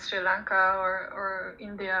common in Sri Lanka or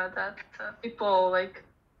India that people like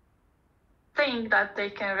think that they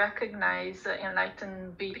can recognize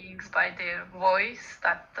enlightened beings by their voice,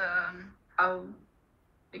 that how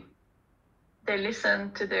they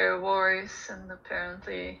listen to their voice, and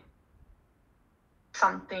apparently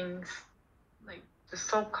something's like just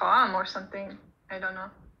so calm or something, I don't know,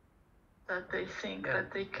 that they think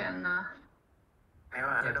that they can there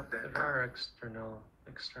are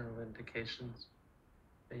external indications,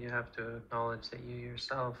 but you have to acknowledge that you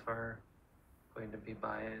yourself are going to be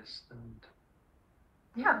biased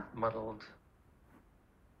and muddled.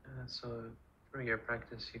 So through your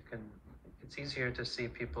practice, it's easier to see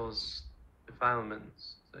people's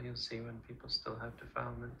defilements. So you'll see when people still have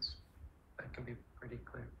defilements. That can be pretty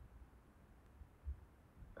clear.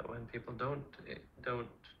 But when people don't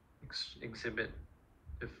exhibit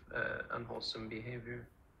unwholesome behavior,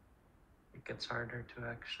 it gets harder to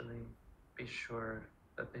actually be sure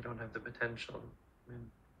that they don't have the potential. I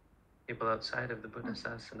mean, people outside of the Buddha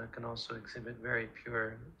Sasana can also exhibit very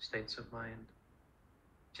pure states of mind.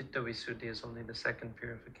 Citta Visuddhi is only the second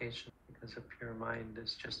purification, because a pure mind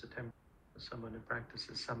is just a temporary. Someone who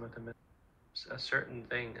practices samatha, a certain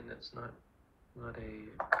thing, and it's not a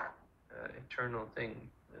eternal thing.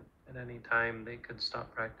 At any time they could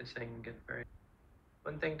stop practicing and get very...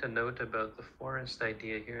 One thing to note about the forest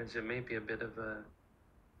idea here is it may be a bit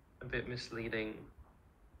misleading.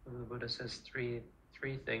 The Buddha says three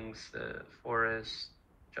things: forest,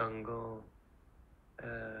 jungle,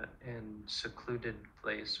 and secluded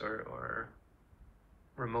place or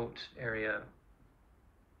remote area.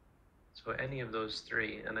 So any of those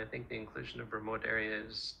three, and I think the inclusion of remote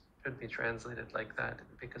areas should be translated like that,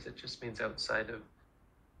 because it just means outside of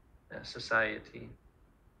society.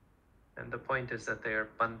 And the point is that they are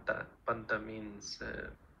panta. Panta means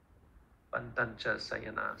pantancha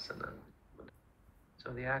sayanasana.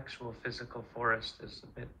 So the actual physical forest is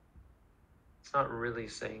it's not really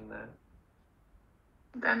saying that.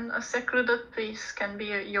 Then a secluded place can be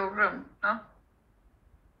your room, no?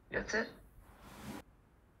 That's it?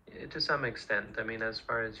 To some extent. I mean, as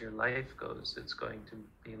far as your life goes, it's going to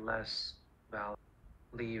be less valid.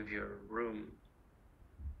 Leave your room.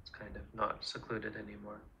 It's kind of not secluded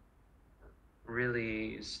anymore.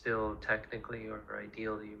 Really still technically or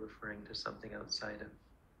ideally referring to something outside of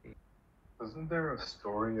the... Isn't there a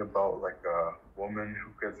story about like a woman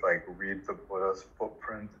who could like read the Buddha's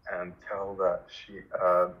footprint and tell that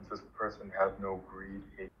this person has no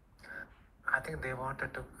greed? I think they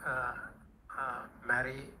wanted to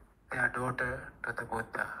marry their daughter to the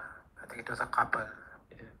Buddha. I think it was a couple.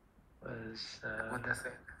 Yeah, it was... the Buddha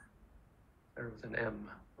said. There was an M.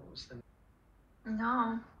 What was the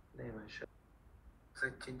No. name I should... Was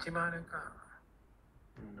it Chinchimanaka?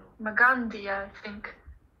 No. Magandia, I think.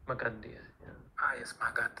 Magandia, yeah. Ah, yes,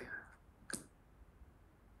 Magandia.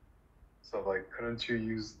 So like, couldn't you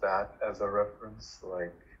use that as a reference,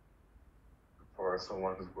 like, for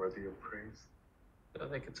someone who's worthy of praise? I don't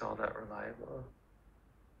think it's all that reliable.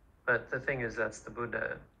 But the thing is, that's the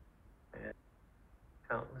Buddha. And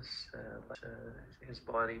countless, his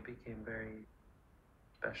body became very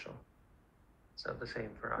special. It's not the same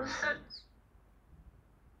for our parents.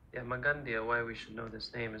 Yeah, Magandhya, why we should know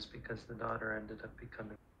this name is because the daughter ended up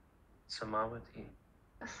becoming Samavati.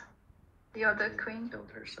 Yes. The other queen.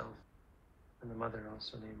 Killed herself. And the mother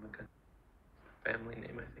also named Magandhya. Family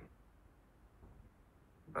name, I think.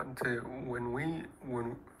 Bhante,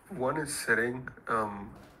 when one is sitting,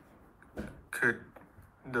 could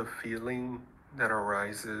the feeling that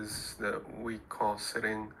arises that we call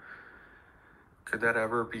sitting, could that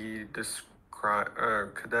ever be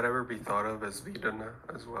could that ever be thought of as Vedana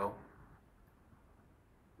as well?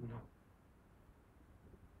 No.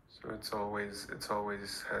 So it's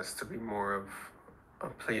always has to be more of a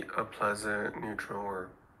pleasant, neutral, or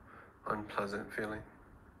unpleasant feeling.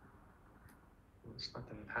 It's not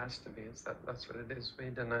that it has to be, it's that's what it is.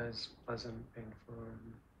 Vedana is pleasant, painful, or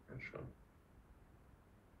neutral.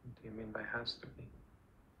 What do you mean by has to be?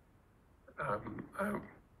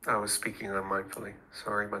 I was speaking unmindfully.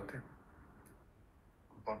 Sorry, Bhante.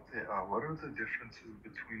 Bhante, what are the differences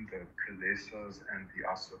between the kilesas and the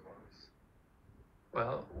asavas?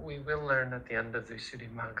 Well, we will learn at the end of the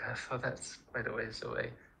Visuddhimagga, so that's quite a ways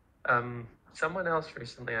away. Someone else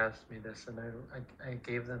recently asked me this, and I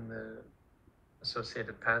gave them the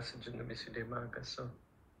associated passage in the Visuddhimagga, so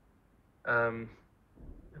I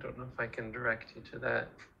don't know if I can direct you to that,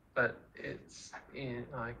 but it's in,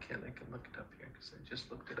 I can look it up here because I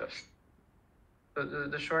just looked it up.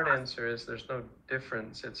 But the short answer is there's no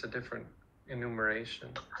difference, it's a different enumeration.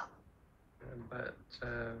 But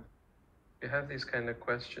if you have these kind of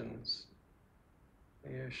questions,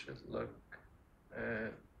 you should look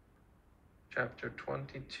at chapter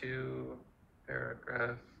 22,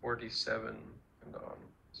 paragraph 47 and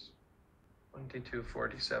onwards.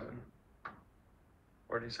 2247.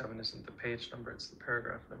 47 isn't the page number, it's the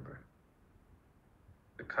paragraph number.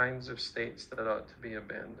 The kinds of states that ought to be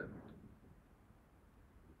abandoned.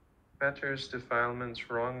 Fetters, defilements,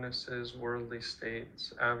 wrongnesses, worldly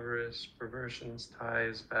states, avarice, perversions,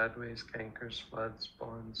 ties, bad ways, cankers, floods,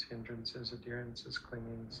 bonds, hindrances, adherences,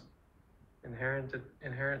 clingings, inherent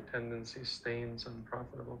tendencies, stains,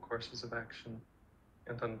 unprofitable courses of action,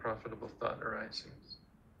 and unprofitable thought arisings.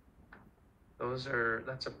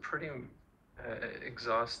 That's a pretty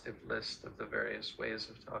exhaustive list of the various ways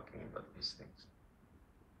of talking about these things.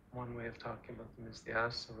 One way of talking about them is the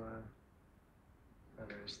asava,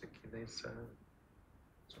 another is the kilesa.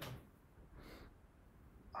 So.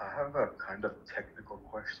 I have a kind of technical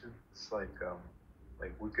question. It's like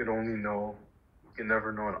we can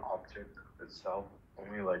never know an object of itself,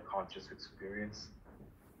 only like conscious experience.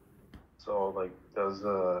 So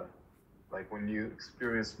like when you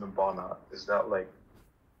experience Nibbana, is that like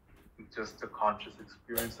just the conscious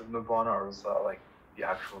experience of Nibbana, or is that like the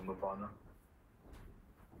actual Nibbana?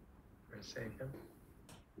 Say again?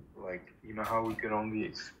 Like, you know how we can only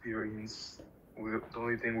experience, the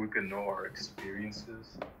only thing we can know are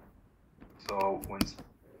experiences. So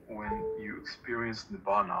when you experience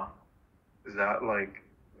Nibbana, is that like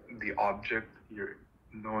the object, you're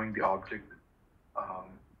knowing the object,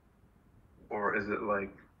 or is it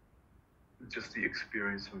like just the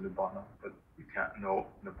experience of Nibbana, but you can't know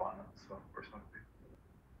Nibbana or something?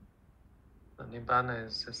 The Nibbana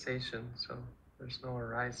is cessation, so there's no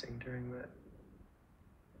arising during that.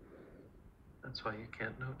 That's why you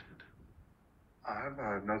can't note it. I have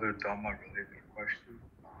another Dhamma-related question.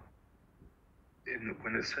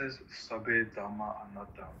 When it says Sabbe Dhamma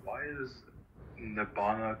Anatta, why is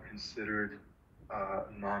Nibbana considered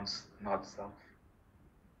not self?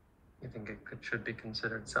 You think it should be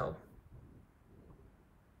considered self?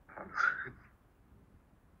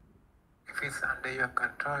 If it's under your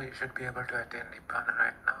control, you should be able to attain Nibbana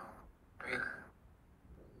right now.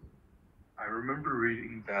 I remember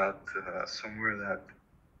reading that somewhere that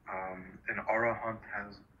an arahant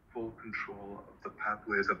has full control of the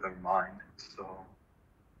pathways of their mind. So,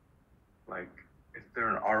 like, if they're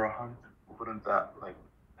an arahant, wouldn't that, like,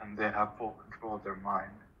 and they have full control of their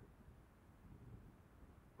mind,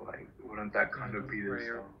 like, wouldn't that kind of be their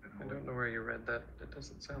self? I don't know where you read that. It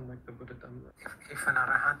doesn't sound like the Buddha Dhamma. If an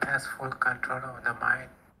arahant has full control of the mind,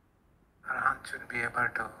 arahant should be able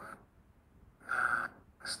to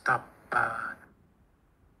stop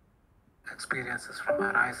experiences from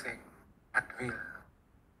arising at will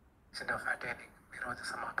instead of attaining Nirodha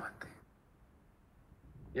Samapatti.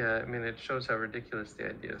 Yeah, I mean, it shows how ridiculous the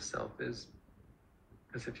idea of self is.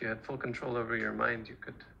 Because if you had full control over your mind, you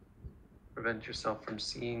could prevent yourself from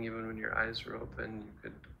seeing even when your eyes were open.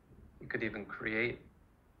 You could even create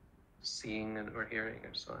seeing or hearing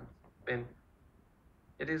or so on. I mean,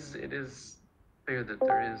 it is clear that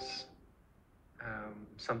there is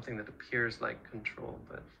something that appears like control,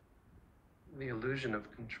 but the illusion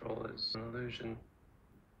of control is an illusion,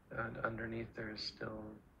 and underneath there is still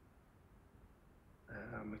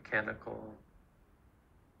a mechanical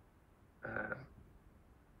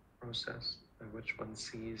process by which one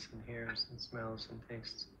sees and hears and smells and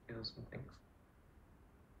tastes and feels and thinks.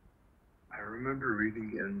 I remember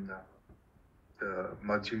reading in the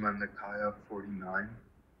Majjhima Nikāya 49,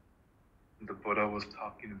 the Buddha was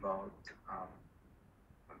talking about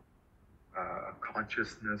a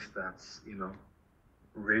consciousness that's,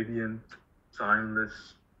 radiant,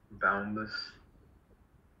 timeless, boundless.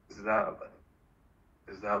 Is that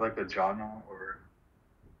like a jhana, or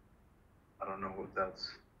I don't know what that's?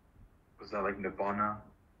 Was that like nibbana?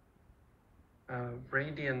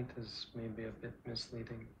 Radiant is maybe a bit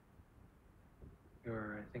misleading.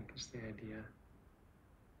 I think is the idea.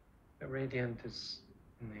 Radiant is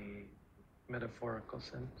in the metaphorical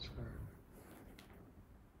sense,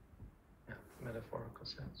 metaphorical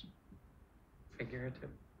sense.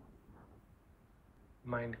 Figurative.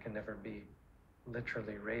 Mind can never be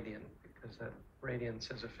literally radiant because that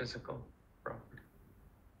radiance is a physical property.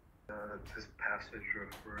 This passage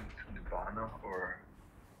referring to nibbana, or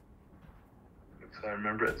because I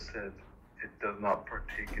remember it said it does not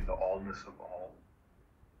partake in the allness of all.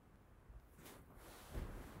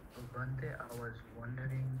 Bhante, I was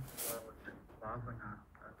wondering about bhavana,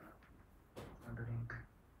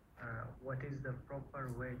 what is the proper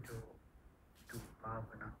way to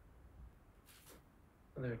bhavana?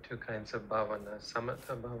 There are two kinds of bhavana,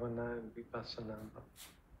 samatha bhavana and vipassana bhavana.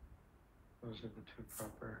 Those are the two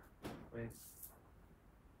proper ways.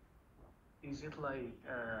 Is it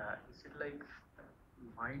like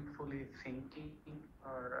mindfully thinking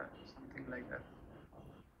or something like that?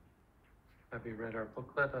 Have you read our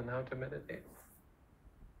booklet on how to meditate?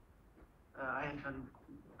 I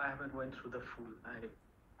haven't went through the full.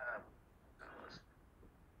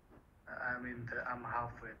 I'm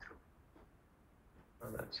halfway through.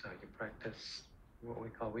 Well, that's how you practice what we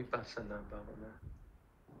call vipassana bhavana.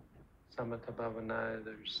 Samatha bhavana,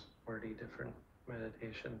 there's 40 different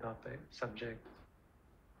meditation subjects,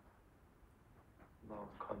 involve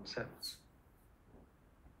concepts.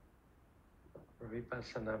 For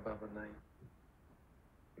vipassana bhavana,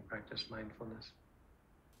 you practice mindfulness.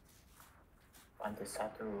 Bhante,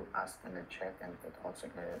 Sadhu asked in the chat, and it also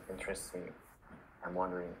interests me. I'm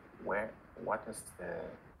wondering what is the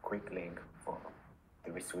quick link for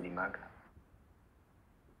the Visuddhimagga?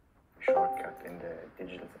 Shortcut in the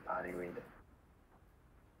digital Pali reader.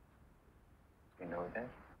 You know that?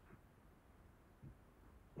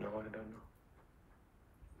 No, I don't know.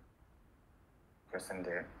 Because in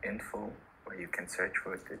the info where you can search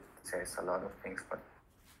for it, it says a lot of things, but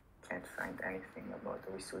can't find anything about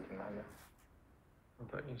the Visuddhimagga. I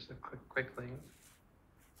thought you said quick link.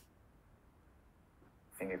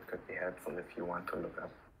 I think it could be helpful if you want to look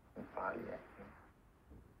up in Pali, I think.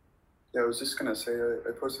 Yeah, I was just gonna say,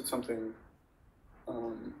 I posted something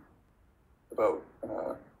about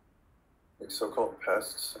like so-called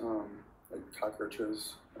pests, like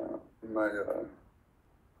cockroaches. In my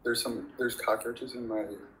there's cockroaches in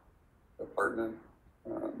my apartment,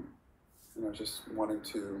 and I was just wanting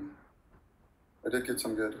to. I did get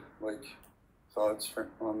some good thoughts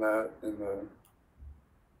on that in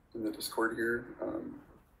the Discord here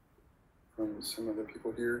from some of the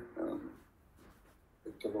people here.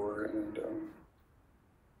 Like Delore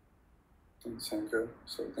and Sanka.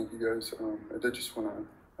 So thank you guys. I did just want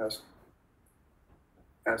to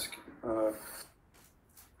ask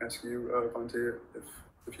you, Bhante,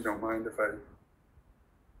 if you don't mind, if I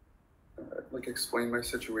explain my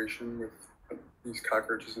situation with these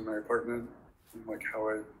cockroaches in my apartment and how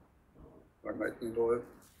I might handle it.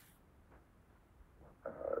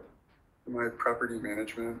 My property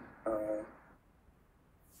management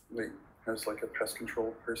has a pest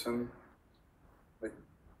control person,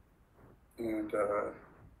 and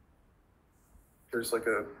there's like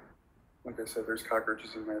I said, there's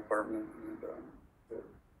cockroaches in my apartment, and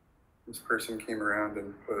this person came around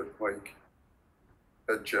and put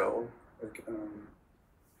a gel,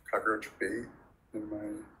 cockroach bait in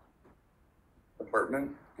my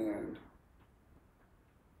apartment, and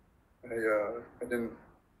I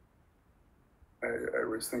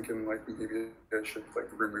was thinking maybe I should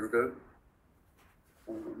remove it,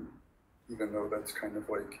 even though that's kind of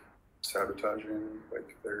sabotaging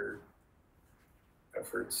their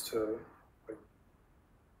efforts to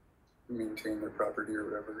maintain their property or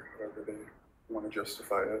whatever, however they want to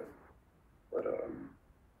justify it. But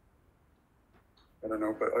I don't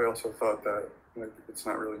know. But I also thought that it's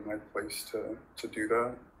not really my place to do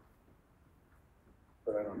that.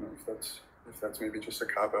 But I don't know if that's if that's maybe just a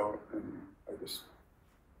cop-out and I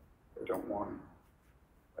don't want,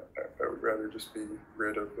 I would rather just be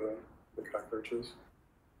rid of the cockroaches.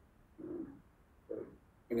 But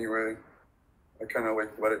anyway, I kind of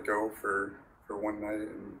like let it go for one night,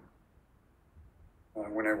 and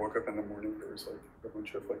when I woke up in the morning, there was like a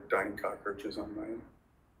bunch of like dying cockroaches on my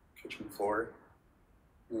kitchen floor,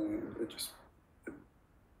 and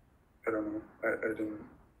I don't know, I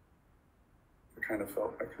kind of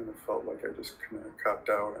felt like I just kind of copped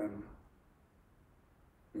out, and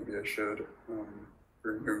maybe I should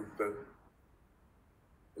remove the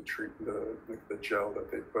gel that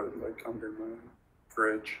they put like under my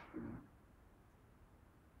fridge,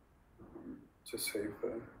 to save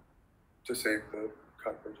the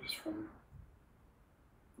cockroaches from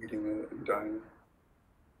eating it and dying.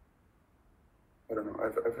 I don't know.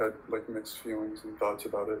 I've had like mixed feelings and thoughts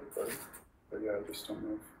about it, but yeah, I just don't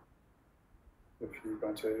know if you,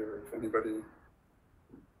 Bhante, or if anybody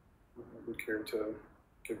would care to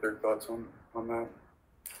give their thoughts on that.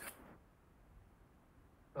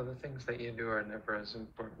 Well, the things that you do are never as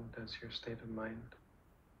important as your state of mind.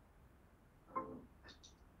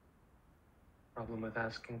 Problem with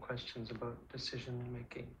asking questions about decision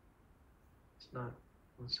making.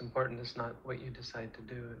 What's important is not what you decide to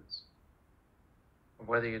do, it's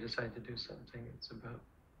whether you decide to do something. It's about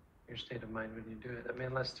your state of mind when you do it. I mean,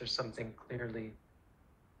 unless there's some clear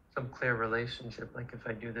relationship, like if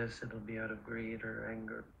I do this, it'll be out of greed or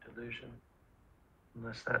anger, delusion.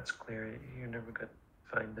 Unless that's clear, you're never going to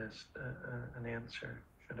find an answer.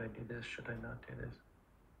 Should I do this? Should I not do this?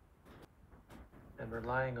 And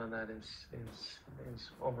relying on that is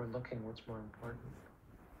overlooking what's more important.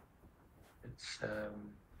 It's sort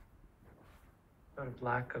of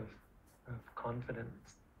lack of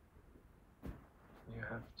confidence. You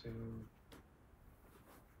have to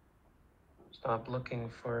stop looking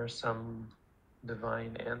for some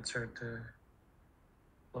divine answer to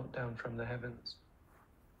float down from the heavens.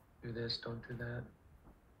 Do this, don't do that.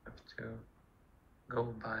 You have to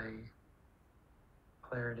go by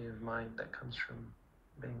clarity of mind that comes from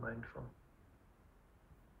being mindful.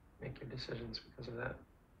 Make your decisions because of that.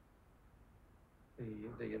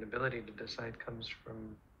 The inability to decide comes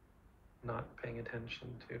from not paying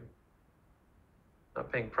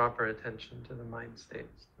proper attention to the mind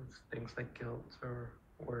states. It's things like guilt or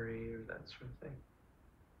worry or that sort of thing.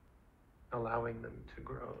 Allowing them to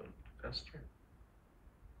grow and fester.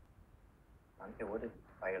 Bhante, would it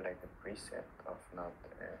violate the precept of not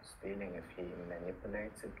stealing if he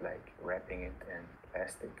manipulates it, like wrapping it in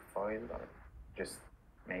plastic foil or just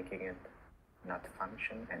making it not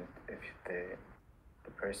function, and if the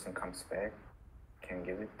person comes back, can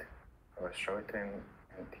give it or show it to him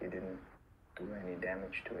and he didn't do any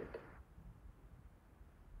damage to it?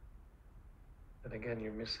 But again,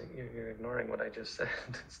 you're ignoring what I just said.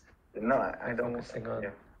 No, I don't. Focusing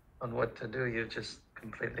on what to do, you just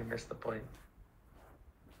completely missed the point.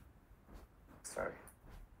 Sorry.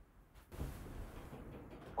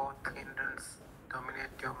 Both hindrances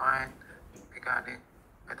dominate your mind regarding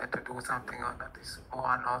whether to do something or not. Is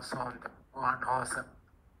one also,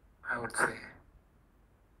 I would say.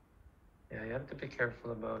 Yeah, you have to be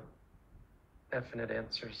careful about definite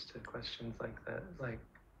answers to questions like that, like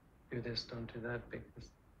do this, don't do that, because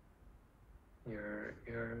you're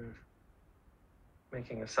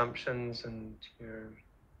making assumptions and you're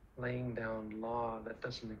laying down law that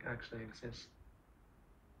doesn't actually exist.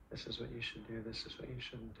 This is what you should do, this is what you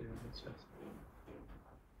shouldn't do. It's just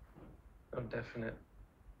no definite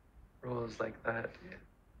rules like that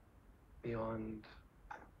beyond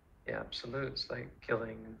the absolutes, like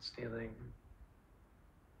killing and stealing,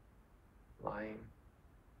 lying.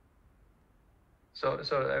 So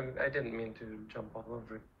I didn't mean to jump all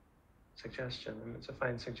over suggestion. I mean, it's a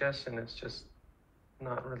fine suggestion, it's just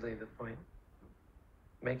not really the point.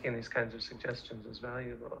 Making these kinds of suggestions is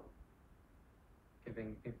valuable.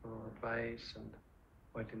 Giving people advice and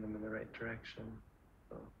pointing them in the right direction.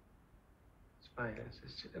 So it's fine.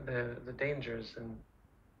 It's the dangers in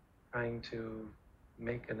trying to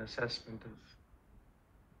make an assessment of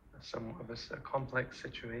a complex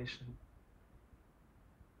situation.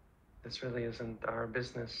 This really isn't our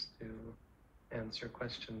business to answer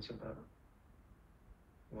questions about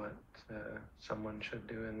what someone should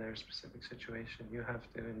do in their specific situation. You have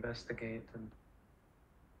to investigate and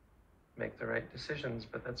make the right decisions,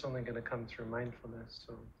 but that's only going to come through mindfulness.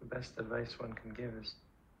 So the best advice one can give is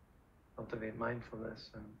cultivate mindfulness,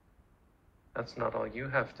 and that's not all you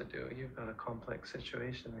have to do. You've got a complex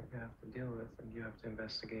situation that you have to deal with, and you have to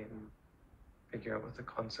investigate and figure out what the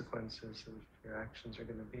consequences of your actions are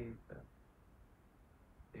going to be. But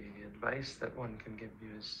the advice that one can give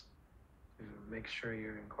you is to make sure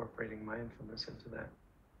you're incorporating mindfulness into that,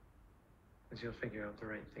 because you'll figure out the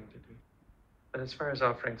right thing to do. But as far as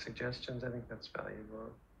offering suggestions, I think that's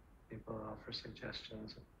valuable. People offer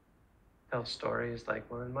suggestions, tell stories like,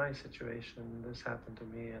 well, in my situation, this happened to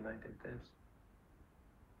me and I did this.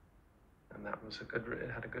 And that was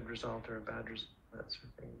it had a good result or a bad result, that sort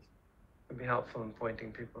of thing. It can be helpful in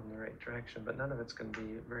pointing people in the right direction, but none of it's going to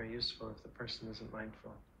be very useful if the person isn't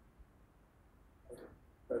mindful.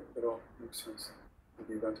 That all makes sense. Thank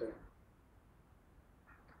you, Bhante.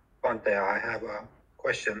 Bhante, I have a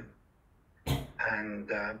question, and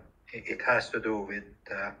it has to do with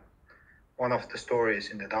one of the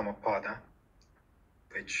stories in the Dhammapada,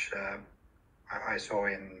 which I saw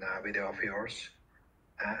in a video of yours.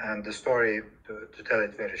 And the story, to tell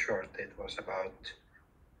it very short, it was about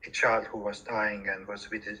a child who was dying and was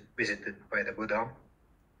visited by the Buddha.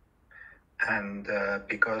 And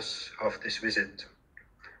because of this visit,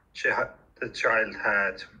 the child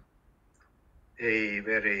had a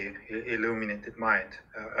very illuminated mind,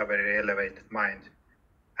 a very elevated mind.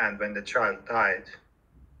 And when the child died,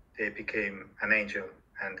 they became an angel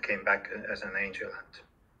and came back as an angel and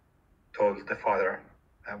told the father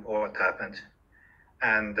what happened.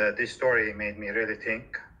 And this story made me really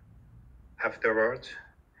think afterwards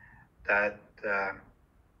that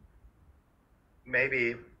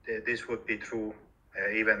maybe this would be true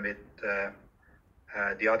even with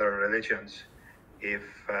the other religions. If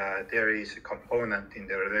there is a component in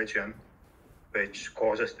the religion which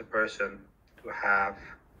causes the person to have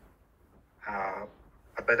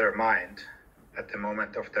a better mind at the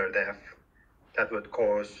moment of their death, that would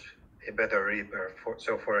cause a better rebirth.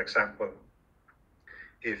 So for example,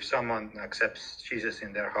 if someone accepts Jesus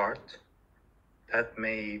in their heart, that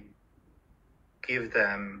may give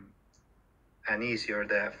them an easier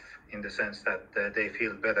death in the sense that they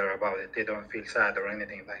feel better about it. They don't feel sad or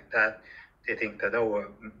anything like that. They think that,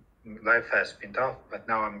 oh, life has been tough, but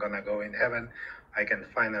now I'm gonna go in heaven. I can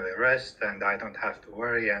finally rest and I don't have to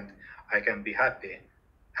worry and I can be happy.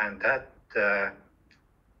 And that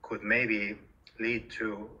could maybe lead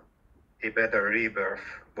to a better rebirth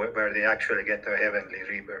where they actually get a heavenly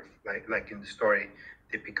rebirth, like in the story,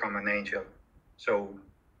 they become an angel. So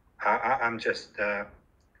I'm just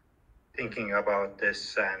thinking about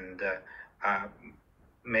this, and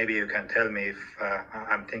maybe you can tell me if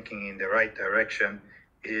I'm thinking in the right direction.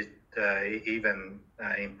 Is it even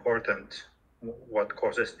important what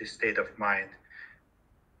causes this state of mind?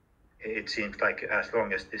 It seems like as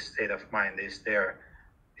long as this state of mind is there,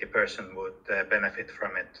 a person would benefit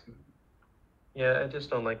from it. Yeah, I just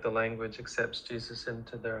don't like the language accepts Jesus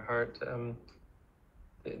into their heart.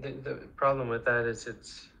 The problem with that is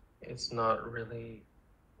it's not really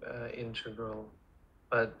integral,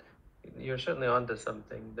 but you're certainly onto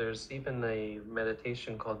something. There's even a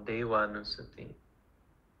meditation called Devanussati,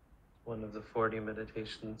 one of the 40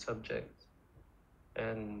 meditation subjects,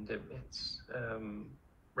 and it's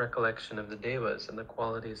recollection of the devas and the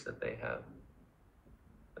qualities that they have,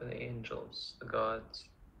 the angels, the gods.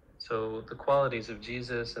 So the qualities of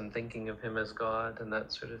Jesus and thinking of him as God and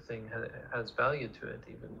that sort of thing has value to it,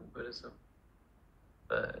 even in Buddhism.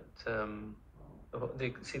 But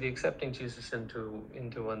the accepting Jesus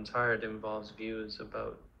into one's heart involves views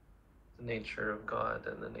about the nature of God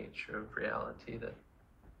and the nature of reality that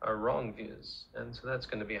are wrong views, and so that's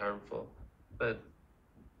going to be harmful. But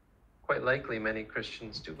quite likely many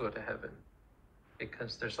Christians do go to heaven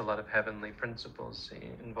because there's a lot of heavenly principles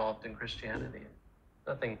involved in Christianity.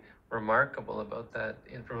 Nothing remarkable about that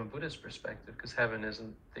from a Buddhist perspective, because heaven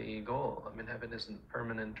isn't the goal. I mean, heaven isn't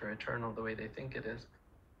permanent or eternal the way they think it is.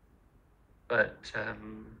 But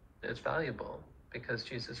it's valuable because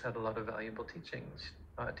Jesus had a lot of valuable teachings.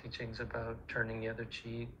 Teachings about turning the other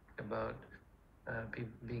cheek, about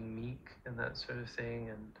being meek and that sort of thing,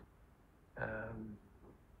 and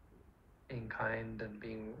being kind and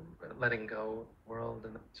letting go of the world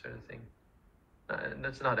and that sort of thing. And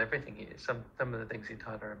that's not everything. Some of the things he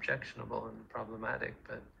taught are objectionable and problematic,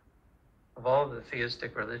 but of all the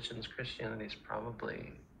theistic religions, Christianity is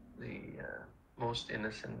probably the most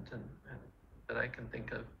innocent and that I can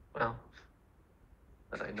think of. Well,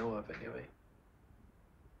 that I know of anyway.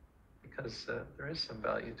 Because there is some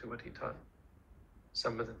value to what he taught,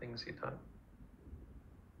 some of the things he taught.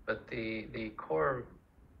 But the core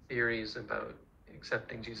theories about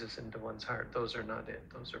accepting Jesus into one's heart, those are not it.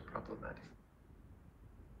 Those are problematic.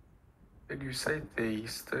 Did you say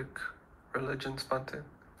theistic religions, Bhante?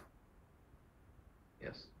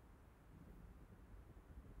 Yes.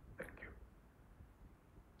 Thank you.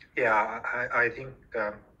 Yeah, I think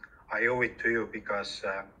I owe it to you because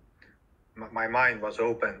my mind was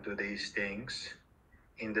open to these things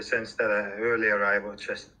in the sense that earlier I would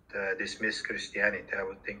just dismiss Christianity. I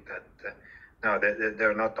would think that no,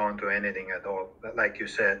 they're not onto anything at all. But like you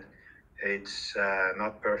said, it's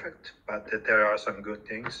not perfect, but there are some good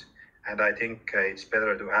things. And I think it's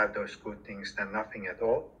better to have those good things than nothing at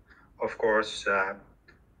all. Of course,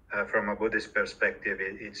 from a Buddhist perspective,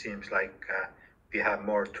 it seems like we have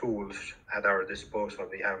more tools at our disposal.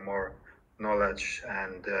 We have more knowledge,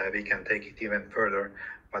 and we can take it even further.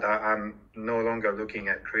 But I'm no longer looking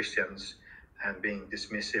at Christians and being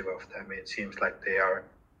dismissive of them. It seems like they are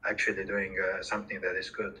actually doing something that is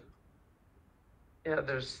good. Yeah,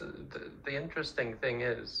 there's the interesting thing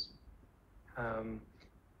is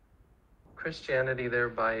Christianity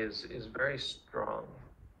thereby is very strong.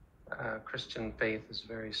 Christian faith is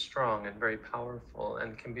very strong and very powerful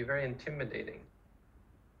and can be very intimidating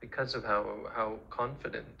because of how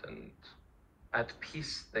confident and at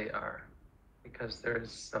peace they are, because there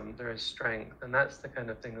is strength, and that's the kind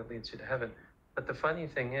of thing that leads you to heaven. But the funny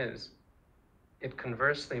thing is, it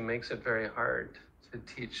conversely makes it very hard to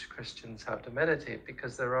teach Christians how to meditate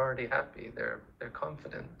because they're already happy, they're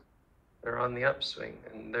confident, they're on the upswing,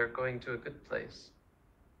 and they're going to a good place.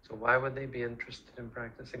 So why would they be interested in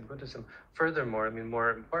practicing Buddhism? Furthermore, I mean,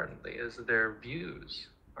 more importantly, is their views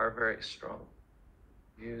are very strong.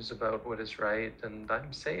 Views about what is right, and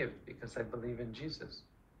I'm saved because I believe in Jesus.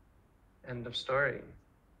 End of story.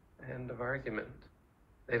 End of argument.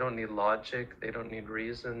 They don't need logic, they don't need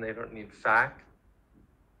reason, they don't need fact.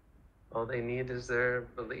 All they need is their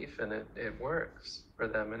belief, and it works for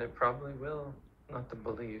them, and it probably will. Not the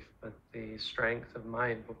belief, but the strength of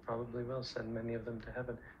mind probably will send many of them to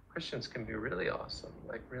heaven. Christians can be really awesome,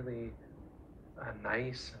 like really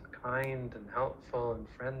nice and kind and helpful and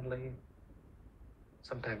friendly.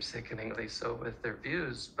 Sometimes sickeningly so with their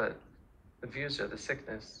views, but the views are the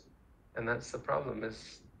sickness. And that's the problem,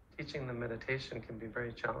 is teaching them meditation can be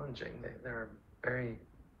very challenging. They're very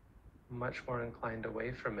much more inclined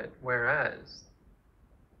away from it. Whereas,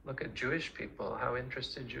 look at Jewish people, how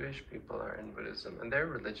interested Jewish people are in Buddhism. And their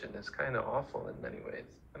religion is kind of awful in many ways.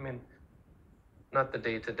 I mean, not the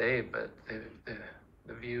day-to-day, but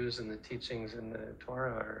the views and the teachings in the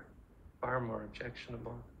Torah are far more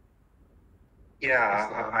objectionable. Yeah,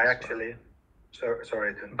 Islam I as actually,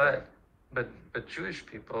 sorry to interrupt. But Jewish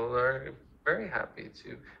people are very happy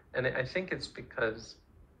to, and I think it's because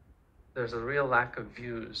there's a real lack of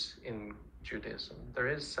views in Judaism. There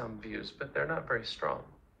is some views, but they're not very strong.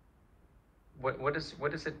 What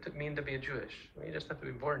does it mean to be a Jewish? Well, you just have to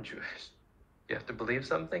be born Jewish. Do you have to believe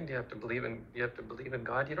something? Do you have to believe in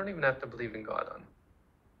God? You don't even have to believe in God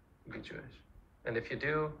to be Jewish. And if you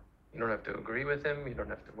do, you don't have to agree with him. You don't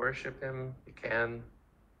have to worship him. You can.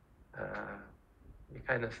 You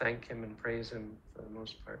kind of thank him and praise him for the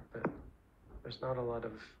most part, but there's not a lot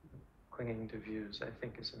of clinging to views, I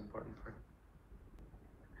think, is an important part.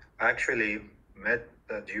 I actually met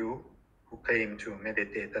a Jew who came to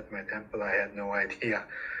meditate at my temple. I had no idea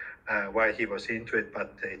why he was into it,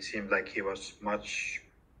 but it seemed like he was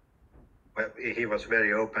he was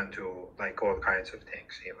very open to like all kinds of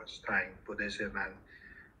things. He was trying Buddhism and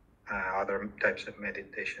other types of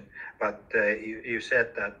meditation. But you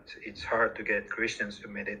said that it's hard to get Christians to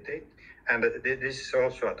meditate. And this is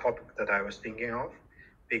also a topic that I was thinking of,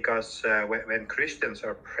 because when Christians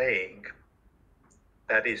are praying,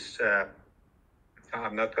 that is,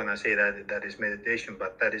 I'm not going to say that is meditation,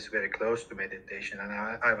 but that is very close to meditation. And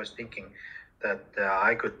I was thinking that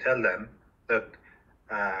I could tell them that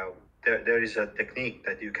there is a technique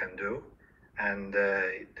that you can do. And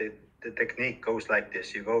the technique goes like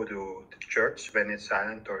this. You go to the church when it's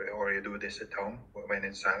silent, or you do this at home when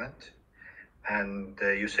it's silent. And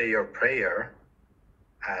you say your prayer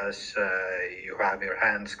as you have your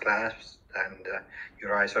hands clasped and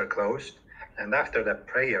your eyes are closed. And after that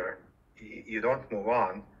prayer, you don't move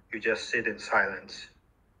on. You just sit in silence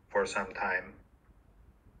for some time.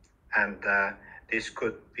 And this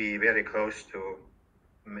could be very close to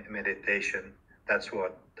meditation. That's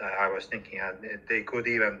what I was thinking. And they could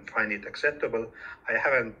even find it acceptable. I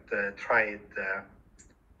haven't tried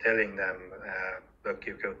telling them, look,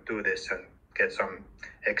 you could do this and get some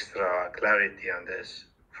extra clarity on this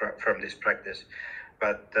from this practice.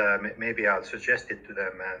 But maybe I'll suggest it to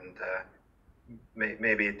them, and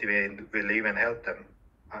maybe it will even help them.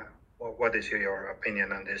 What is your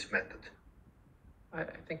opinion on this method? I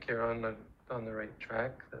think you're on the right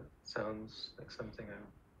track. That sounds like something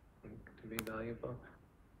I think to be valuable.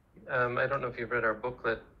 I don't know if you've read our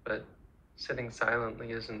booklet, but sitting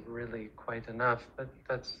silently isn't really quite enough, but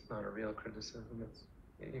that's not a real criticism.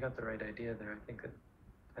 You got the right idea there. I think it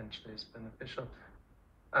potentially is beneficial.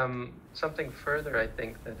 Something further, I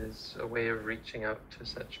think, that is a way of reaching out to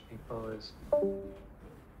such people is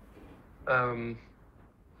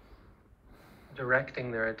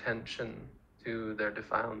directing their attention to their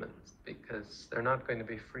defilements, because they're not going to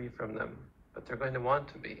be free from them, but they're going to want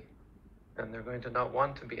to be, and they're going to not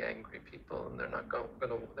want to be angry people, and they're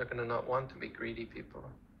going to not want to be greedy people,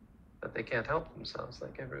 but they can't help themselves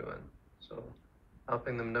like everyone. So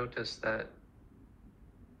helping them notice that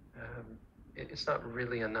it's not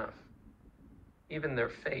really enough. Even their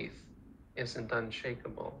faith isn't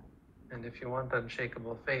unshakable, and if you want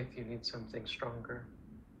unshakable faith, you need something stronger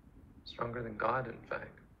than God, in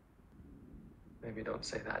fact. Maybe don't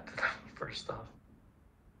say that to them first off.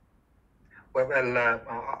 Well,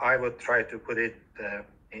 I would try to put it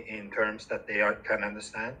in terms that they can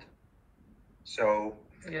understand. So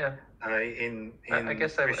yeah, I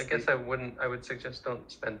guess I would suggest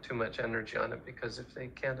don't spend too much energy on it, because if they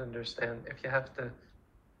can't understand, if you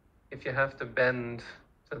have to bend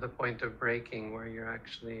to the point of breaking, where you're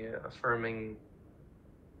actually affirming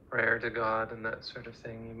prayer to God and that sort of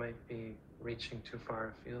thing, you might be reaching too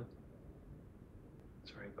far afield.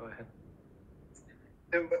 Sorry, go ahead.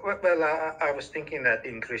 Well, I was thinking that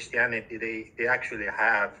in Christianity, they actually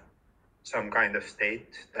have some kind of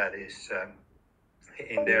state that is,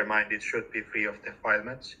 in their mind, it should be free of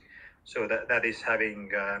defilements. So that is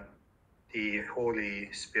having the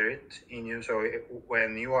Holy Spirit in you. So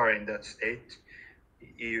when you are in that state,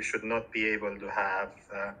 you should not be able to have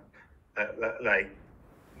like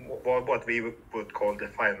what we would call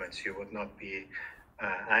defilements. You would not be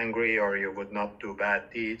angry, or you would not do bad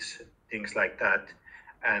deeds, things like that.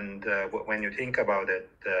 And when you think about it,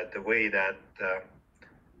 the way that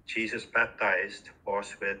Jesus baptized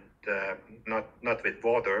was with not with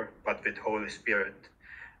water, but with Holy Spirit.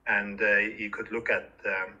 And you could look at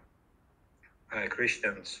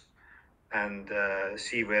Christians and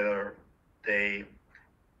see whether they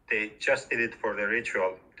just did it for the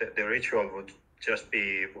ritual. The ritual would just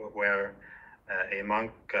be where a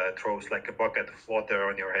monk throws like a bucket of water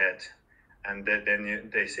on your head, and then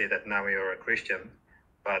they say that now you're a Christian.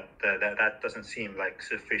 But that doesn't seem like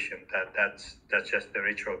sufficient. That's just the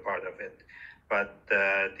ritual part of it. But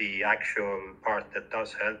the actual part that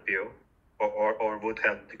does help you, or would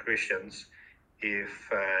help the Christians,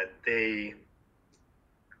 if they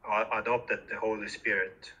adopted the Holy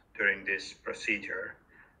Spirit during this procedure,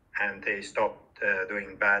 and they stopped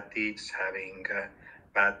doing bad deeds, having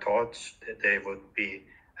bad thoughts, they would be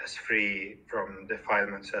as free from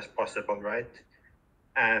defilements as possible, right?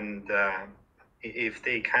 And if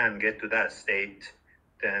they can get to that state,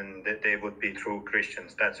 then they would be true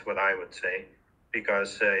Christians. That's what I would say.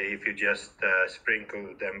 Because if you just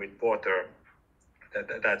sprinkle them with water,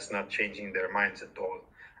 that's not changing their minds at all.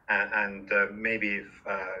 And maybe if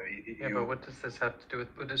yeah, but what does this have to do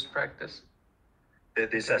with Buddhist practice?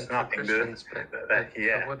 This has nothing to do.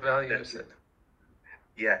 Yeah. What value is it?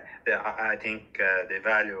 Yeah, I think the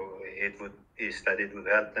value is that it would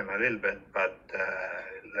help them a little bit, but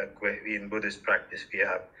like in Buddhist practice, we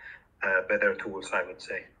have better tools, I would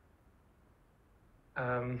say.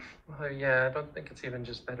 Well, yeah, I don't think it's even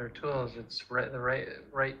just better tools. It's the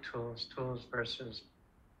right tools versus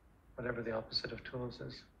whatever the opposite of tools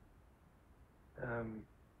is.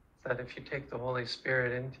 That if you take the Holy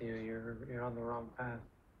Spirit into you, you're on the wrong path.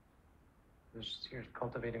 You're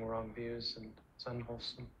cultivating wrong views, and it's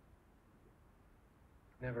unwholesome.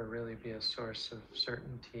 Never really be a source of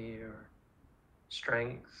certainty or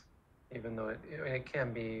strength, even though it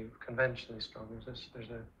can be conventionally strong. There's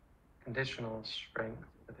a conditional strength,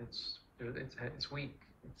 but it's weak.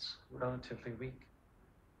 It's relatively weak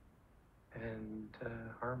and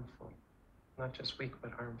harmful. Not just weak,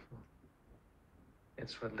 but harmful.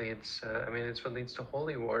 It's what leads. It's what leads to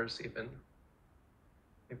holy wars. Even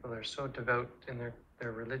people are so devout in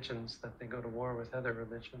their religions that they go to war with other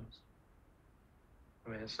religions.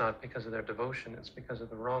 It's not because of their devotion, it's because of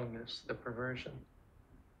the wrongness, the perversion.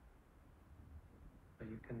 But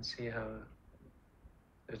you can see how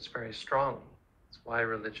it's very strong. That's why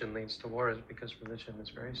religion leads to war, is because religion is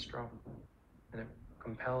very strong. And it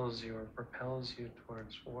compels you or propels you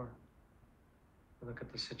towards war. Look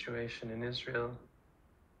at the situation in Israel.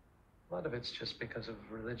 A lot of it's just because of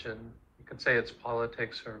religion. You could say it's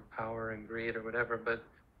politics or power and greed or whatever, but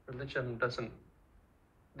religion doesn't,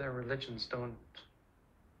 their religions don't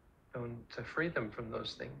free them from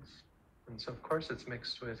those things. And so of course it's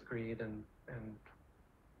mixed with greed and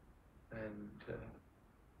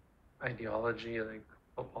ideology, like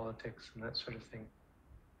politics and that sort of thing.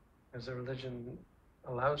 Because the religion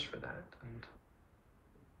allows for that and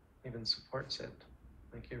even supports it.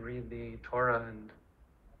 Like you read the Torah and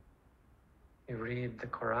you read the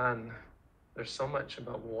Quran, there's so much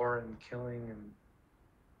about war and killing and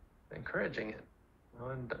encouraging it. You know,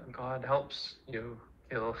 and God helps you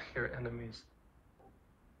kill your enemies.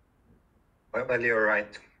 Well, you're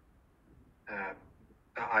right.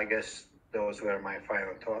 I guess those were my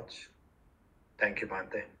final thoughts. Thank you,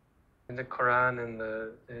 Bhante. In the Quran and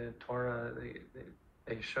the Torah,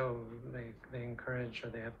 they show, they encourage, or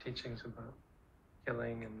they have teachings about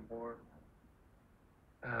killing and war.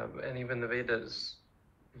 And even the Vedas,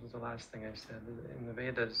 this was the last thing I said, in the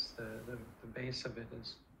Vedas, the base of it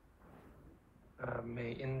is,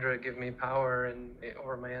 may Indra give me power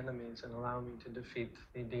over my enemies and allow me to defeat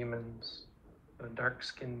the demons, the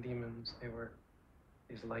dark-skinned demons. They were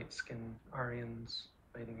these light-skinned Aryans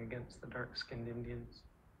fighting against the dark-skinned Indians.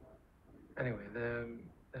 Anyway,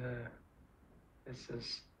 this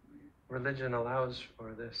is, religion allows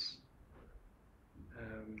for this,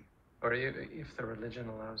 or if the religion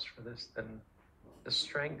allows for this, then the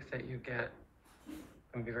strength that you get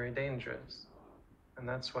can be very dangerous. And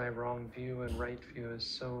that's why wrong view and right view is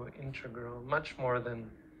so integral, much more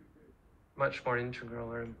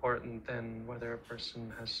integral or important than whether a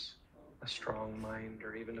person has a strong mind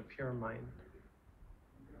or even a pure mind.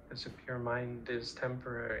 Because a pure mind is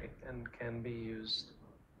temporary and can be used,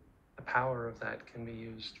 the power of that can be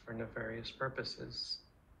used for nefarious purposes,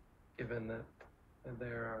 given that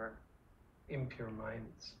there are impure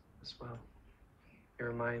minds as well.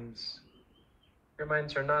 Pure minds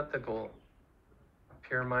are not the goal. A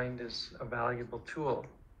pure mind is a valuable tool,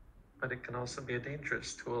 but it can also be a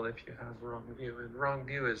dangerous tool if you have wrong view. And wrong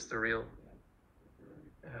view is the real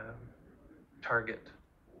target.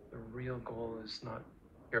 The real goal is not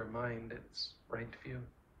pure mind, it's right view.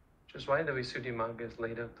 Which is why the Visuddhimagga is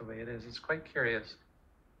laid out the way it is. It's quite curious.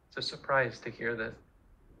 It's a surprise to hear that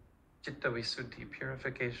Citta Visuddhi,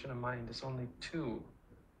 purification of mind, is only 2.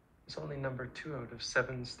 It's only number 2 out of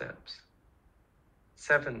 7 steps.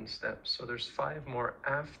 7 steps, so there's 5 more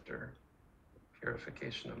after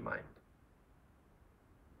purification of mind.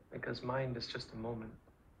 Because mind is just a moment.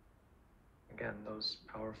 Again, those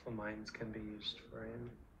powerful minds can be used for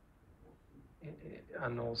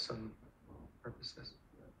unwholesome purposes.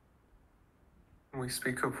 When we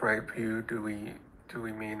speak of right view, do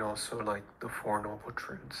we mean also like the Four Noble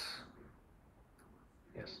Truths?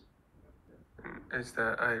 Yes. Is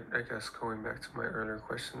that, I guess going back to my earlier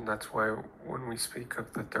question, that's why when we speak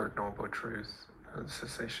of the Third Noble Truth, the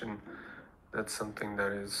cessation, that's something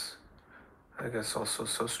that is, I guess, also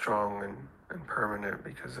so strong and permanent,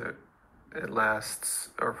 because it lasts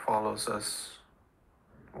or follows us,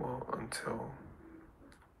 well, until,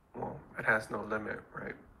 well, it has no limit,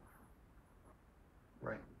 right?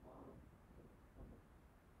 Right.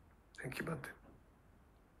 Thank you, Bhante.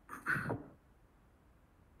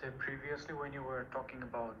 Then previously, when you were talking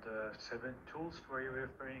about the 7 tools, were you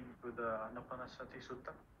referring to the Anapanasati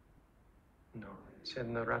Sutta? No, it's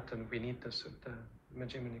in the Nagaravindeyya Sutta,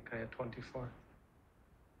 Majjhima Nikāya 24.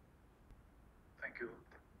 Thank you.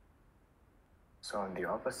 So on the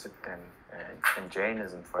opposite then, in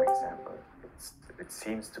Jainism, for example, it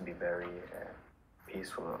seems to be very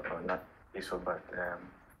peaceful, or not peaceful, but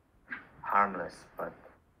harmless, but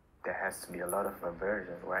there has to be a lot of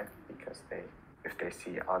aversion, right? Because if they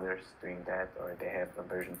see others doing that, or they have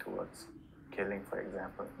aversion towards killing, for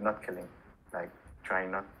example, not killing, like trying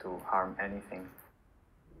not to harm anything,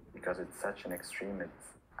 because it's such an extreme,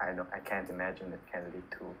 I can't imagine it can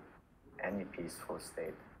lead to any peaceful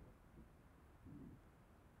state.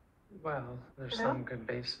 Well, there's some good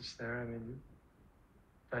basis there. I mean,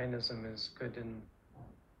 Jainism is good in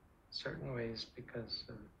certain ways because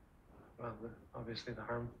of, well, obviously the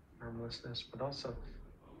harmlessness, but also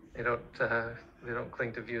they don't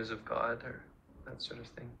cling to views of God or that sort of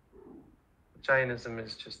thing. Jainism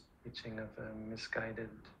is just teaching of a misguided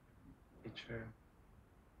teacher.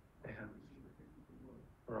 They have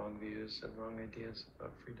wrong views and wrong ideas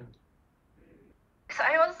about freedom. So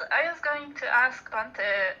I was going to ask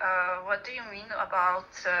Bhante, what do you mean about?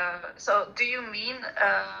 So do you mean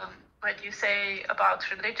when you say about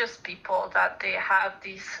religious people that they have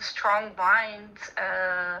these strong minds?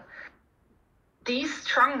 These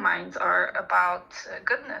strong minds are about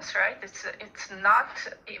goodness, right? It's not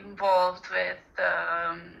involved with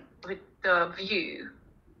the view.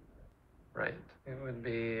 Right. It would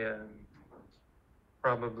be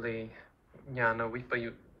probably jnana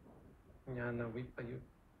vipayut.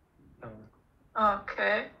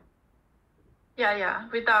 Okay. Yeah.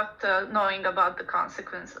 Without knowing about the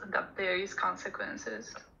consequence, that there is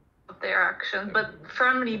consequences of their action, but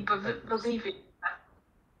firmly believing that.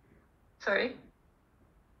 Sorry?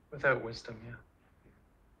 Without wisdom, yeah.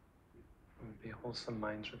 It would be wholesome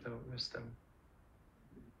minds without wisdom.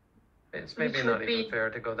 It's maybe not even fair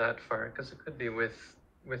to go that far, because it could be with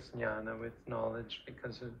jnana, with knowledge,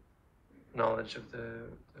 because of knowledge of the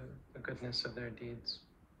goodness of their deeds.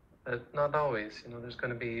 But not always, there's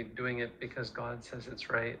going to be doing it because God says it's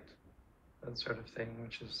right, that sort of thing,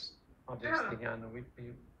 which is obviously jnana.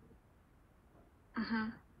 Mm-hmm.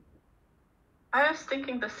 I was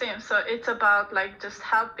thinking the same. So it's about like just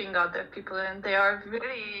helping other people, and they are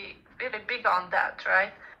really, really big on that,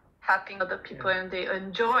 right? Helping other people, and they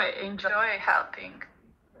enjoy helping.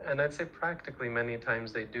 And I'd say practically many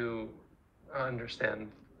times they do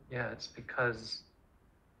understand, it's because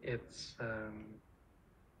it's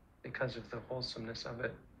because of the wholesomeness of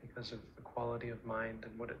it, because of the quality of mind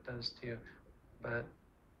and what it does to you. But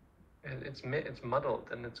it's muddled,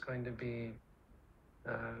 and it's going to be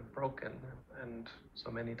broken, and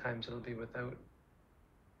so many times it'll be without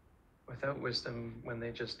wisdom when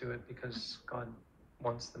they just do it because God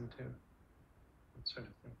wants them to, that sort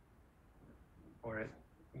of thing, or it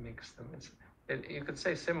makes them. You could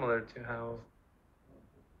say similar to how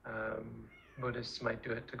Buddhists might do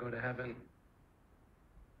it to go to heaven.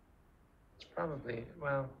 It's probably,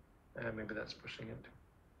 maybe that's pushing it.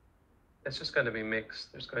 It's just going to be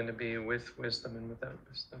mixed. There's going to be with wisdom and without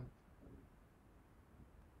wisdom.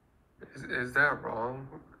 Is that wrong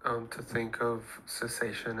to think of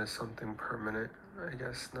cessation as something permanent? I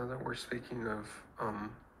guess now that we're speaking of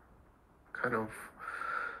kind of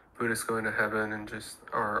Buddhists going to heaven and just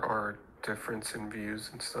our difference in views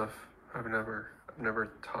and stuff. I've never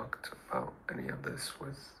talked about any of this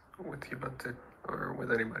with you, Bhante, or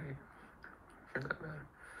with anybody for that matter.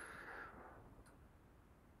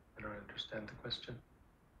 I don't understand the question.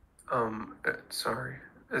 Sorry.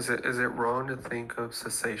 Is it wrong to think of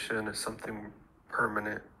cessation as something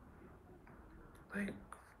permanent, like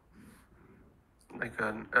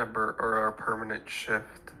an ever or a permanent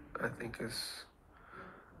shift? I think is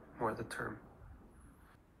more the term.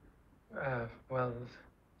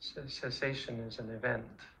 Cessation is an event,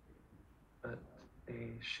 but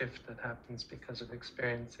the shift that happens because of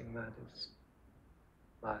experiencing that is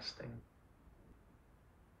lasting.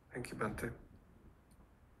 Thank you, Bhante.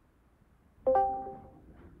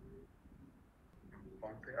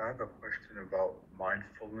 I have a question about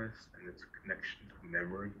mindfulness and its connection to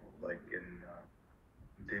memory. Like in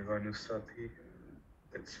Devanusati,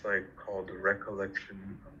 it's like called the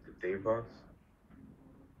recollection of the devas.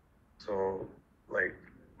 So,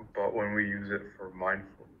 but when we use it for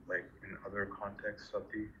mindful, like in other contexts,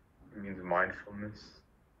 sati, it means mindfulness.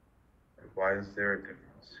 Why is there a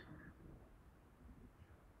difference?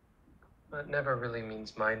 It never really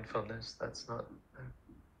means mindfulness. That's not an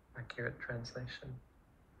accurate translation.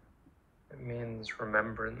 It means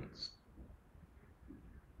remembrance,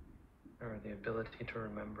 or the ability to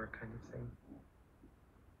remember, kind of thing.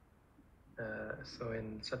 So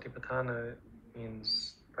in Satipatthana, it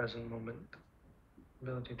means present moment,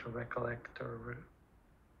 ability to recollect or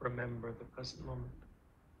remember the present moment.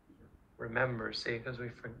 Remember, see, because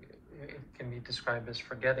it can be described as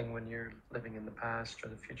forgetting when you're living in the past or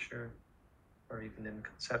the future, or even in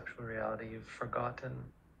conceptual reality, you've forgotten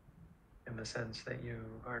in the sense that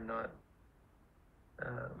you are not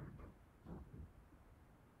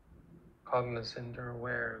cognizant or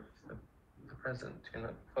aware of the present. You're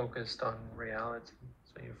not focused on reality,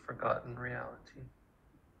 so you've forgotten reality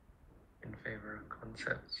in favor of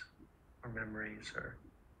concepts or memories or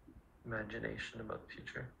imagination about the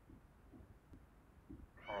future.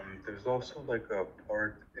 There's also like a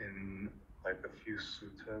part in like a few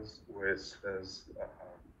suttas where it says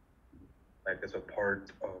like as a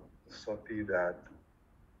part of the sati that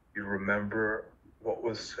you remember what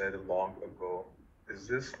was said long ago. Is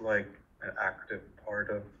this like an active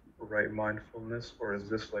part of right mindfulness, or is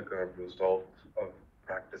this like a result of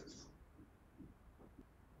practice?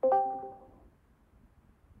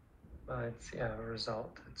 It's a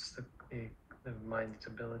result. It's the mind's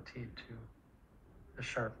ability to the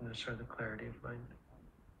sharpness or the clarity of mind.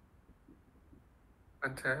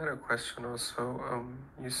 And I had a question also.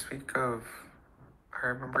 You speak of, I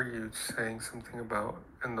remember you saying something about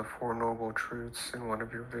in the Four Noble Truths in one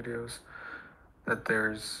of your videos that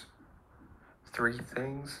there's 3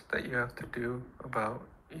 things that you have to do about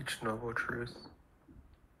each noble truth.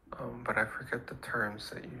 But I forget the terms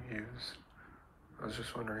that you used. I was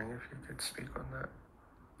just wondering if you could speak on that.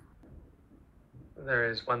 There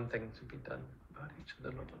is one thing to be done about each of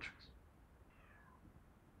the noble truths.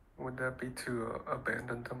 Would that be to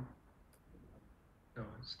abandon them? No,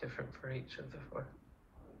 it's different for each of the 4.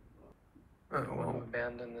 You want to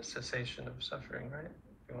abandon the cessation of suffering, right?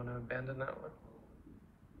 You want to abandon that one?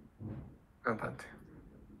 Bhante.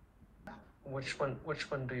 Which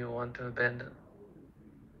one do you want to abandon?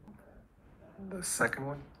 The second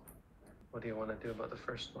one? What do you want to do about the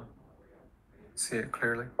first one? See it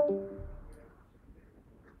clearly.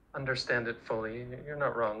 Understand it fully. You're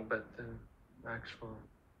not wrong, but the actual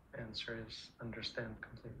answer is understand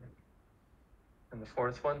completely. And the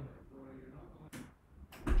fourth one?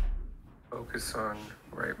 Focus on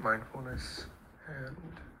right mindfulness and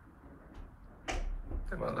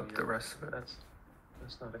develop the rest of it.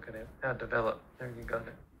 That's not a good answer. Yeah, develop. There, you got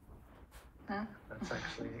it. Huh? That's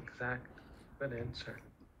actually exact. Good answer.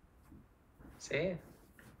 See?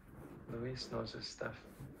 Luis knows his stuff.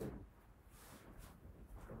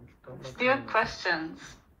 Don't look Still at me. questions.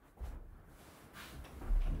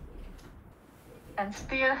 And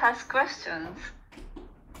still has questions.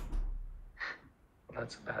 Well,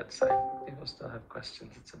 that's a bad sign. People still have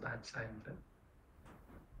questions. It's a bad sign. But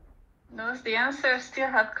No, the answer still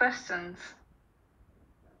have questions.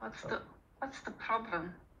 What's the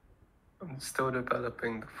problem? I'm still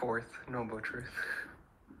developing the fourth noble truth.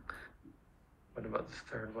 what about the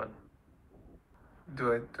third one?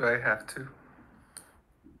 Do I have to?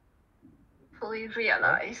 Fully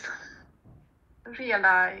realize.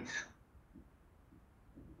 Realize.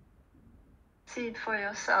 See it for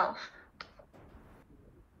yourself.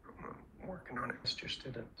 I'm working on it. It's your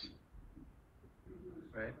student.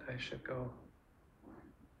 Right? I should go.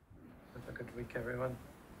 Have a good week, everyone.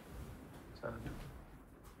 Sadhu.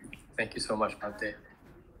 Thank you so much, Bhante.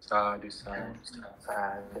 Sadhu, sadhu,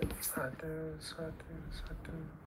 sadhu. Sadhu, sadhu, sadhu.